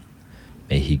known.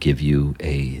 May he give you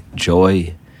a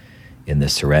joy in the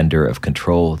surrender of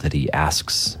control that he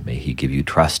asks. May he give you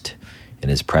trust in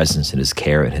his presence and his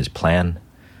care and his plan.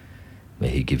 May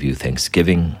he give you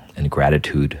thanksgiving and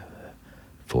gratitude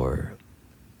for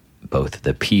both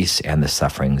the peace and the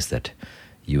sufferings that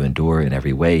you endure in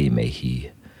every way. May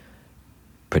he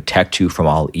protect you from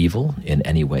all evil in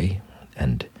any way,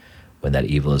 and when that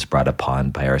evil is brought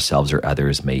upon by ourselves or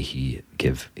others, may he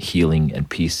give healing and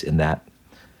peace in that.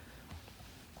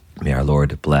 May our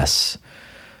Lord bless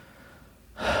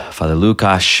Father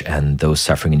Lukasz and those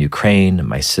suffering in Ukraine,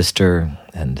 my sister,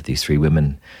 and these 3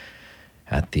 women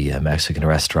at the Mexican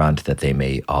restaurant, that they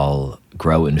may all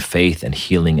grow in faith and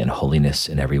healing and holiness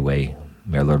in every way.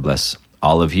 May our Lord bless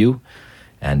all of you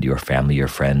and your family, your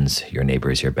friends, your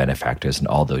neighbors, your benefactors, and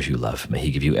all those you love. May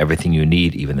he give you everything you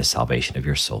need, even the salvation of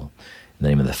your soul. In the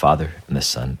name of the Father, and the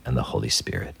Son, and the Holy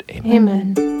Spirit. Amen.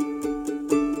 Amen.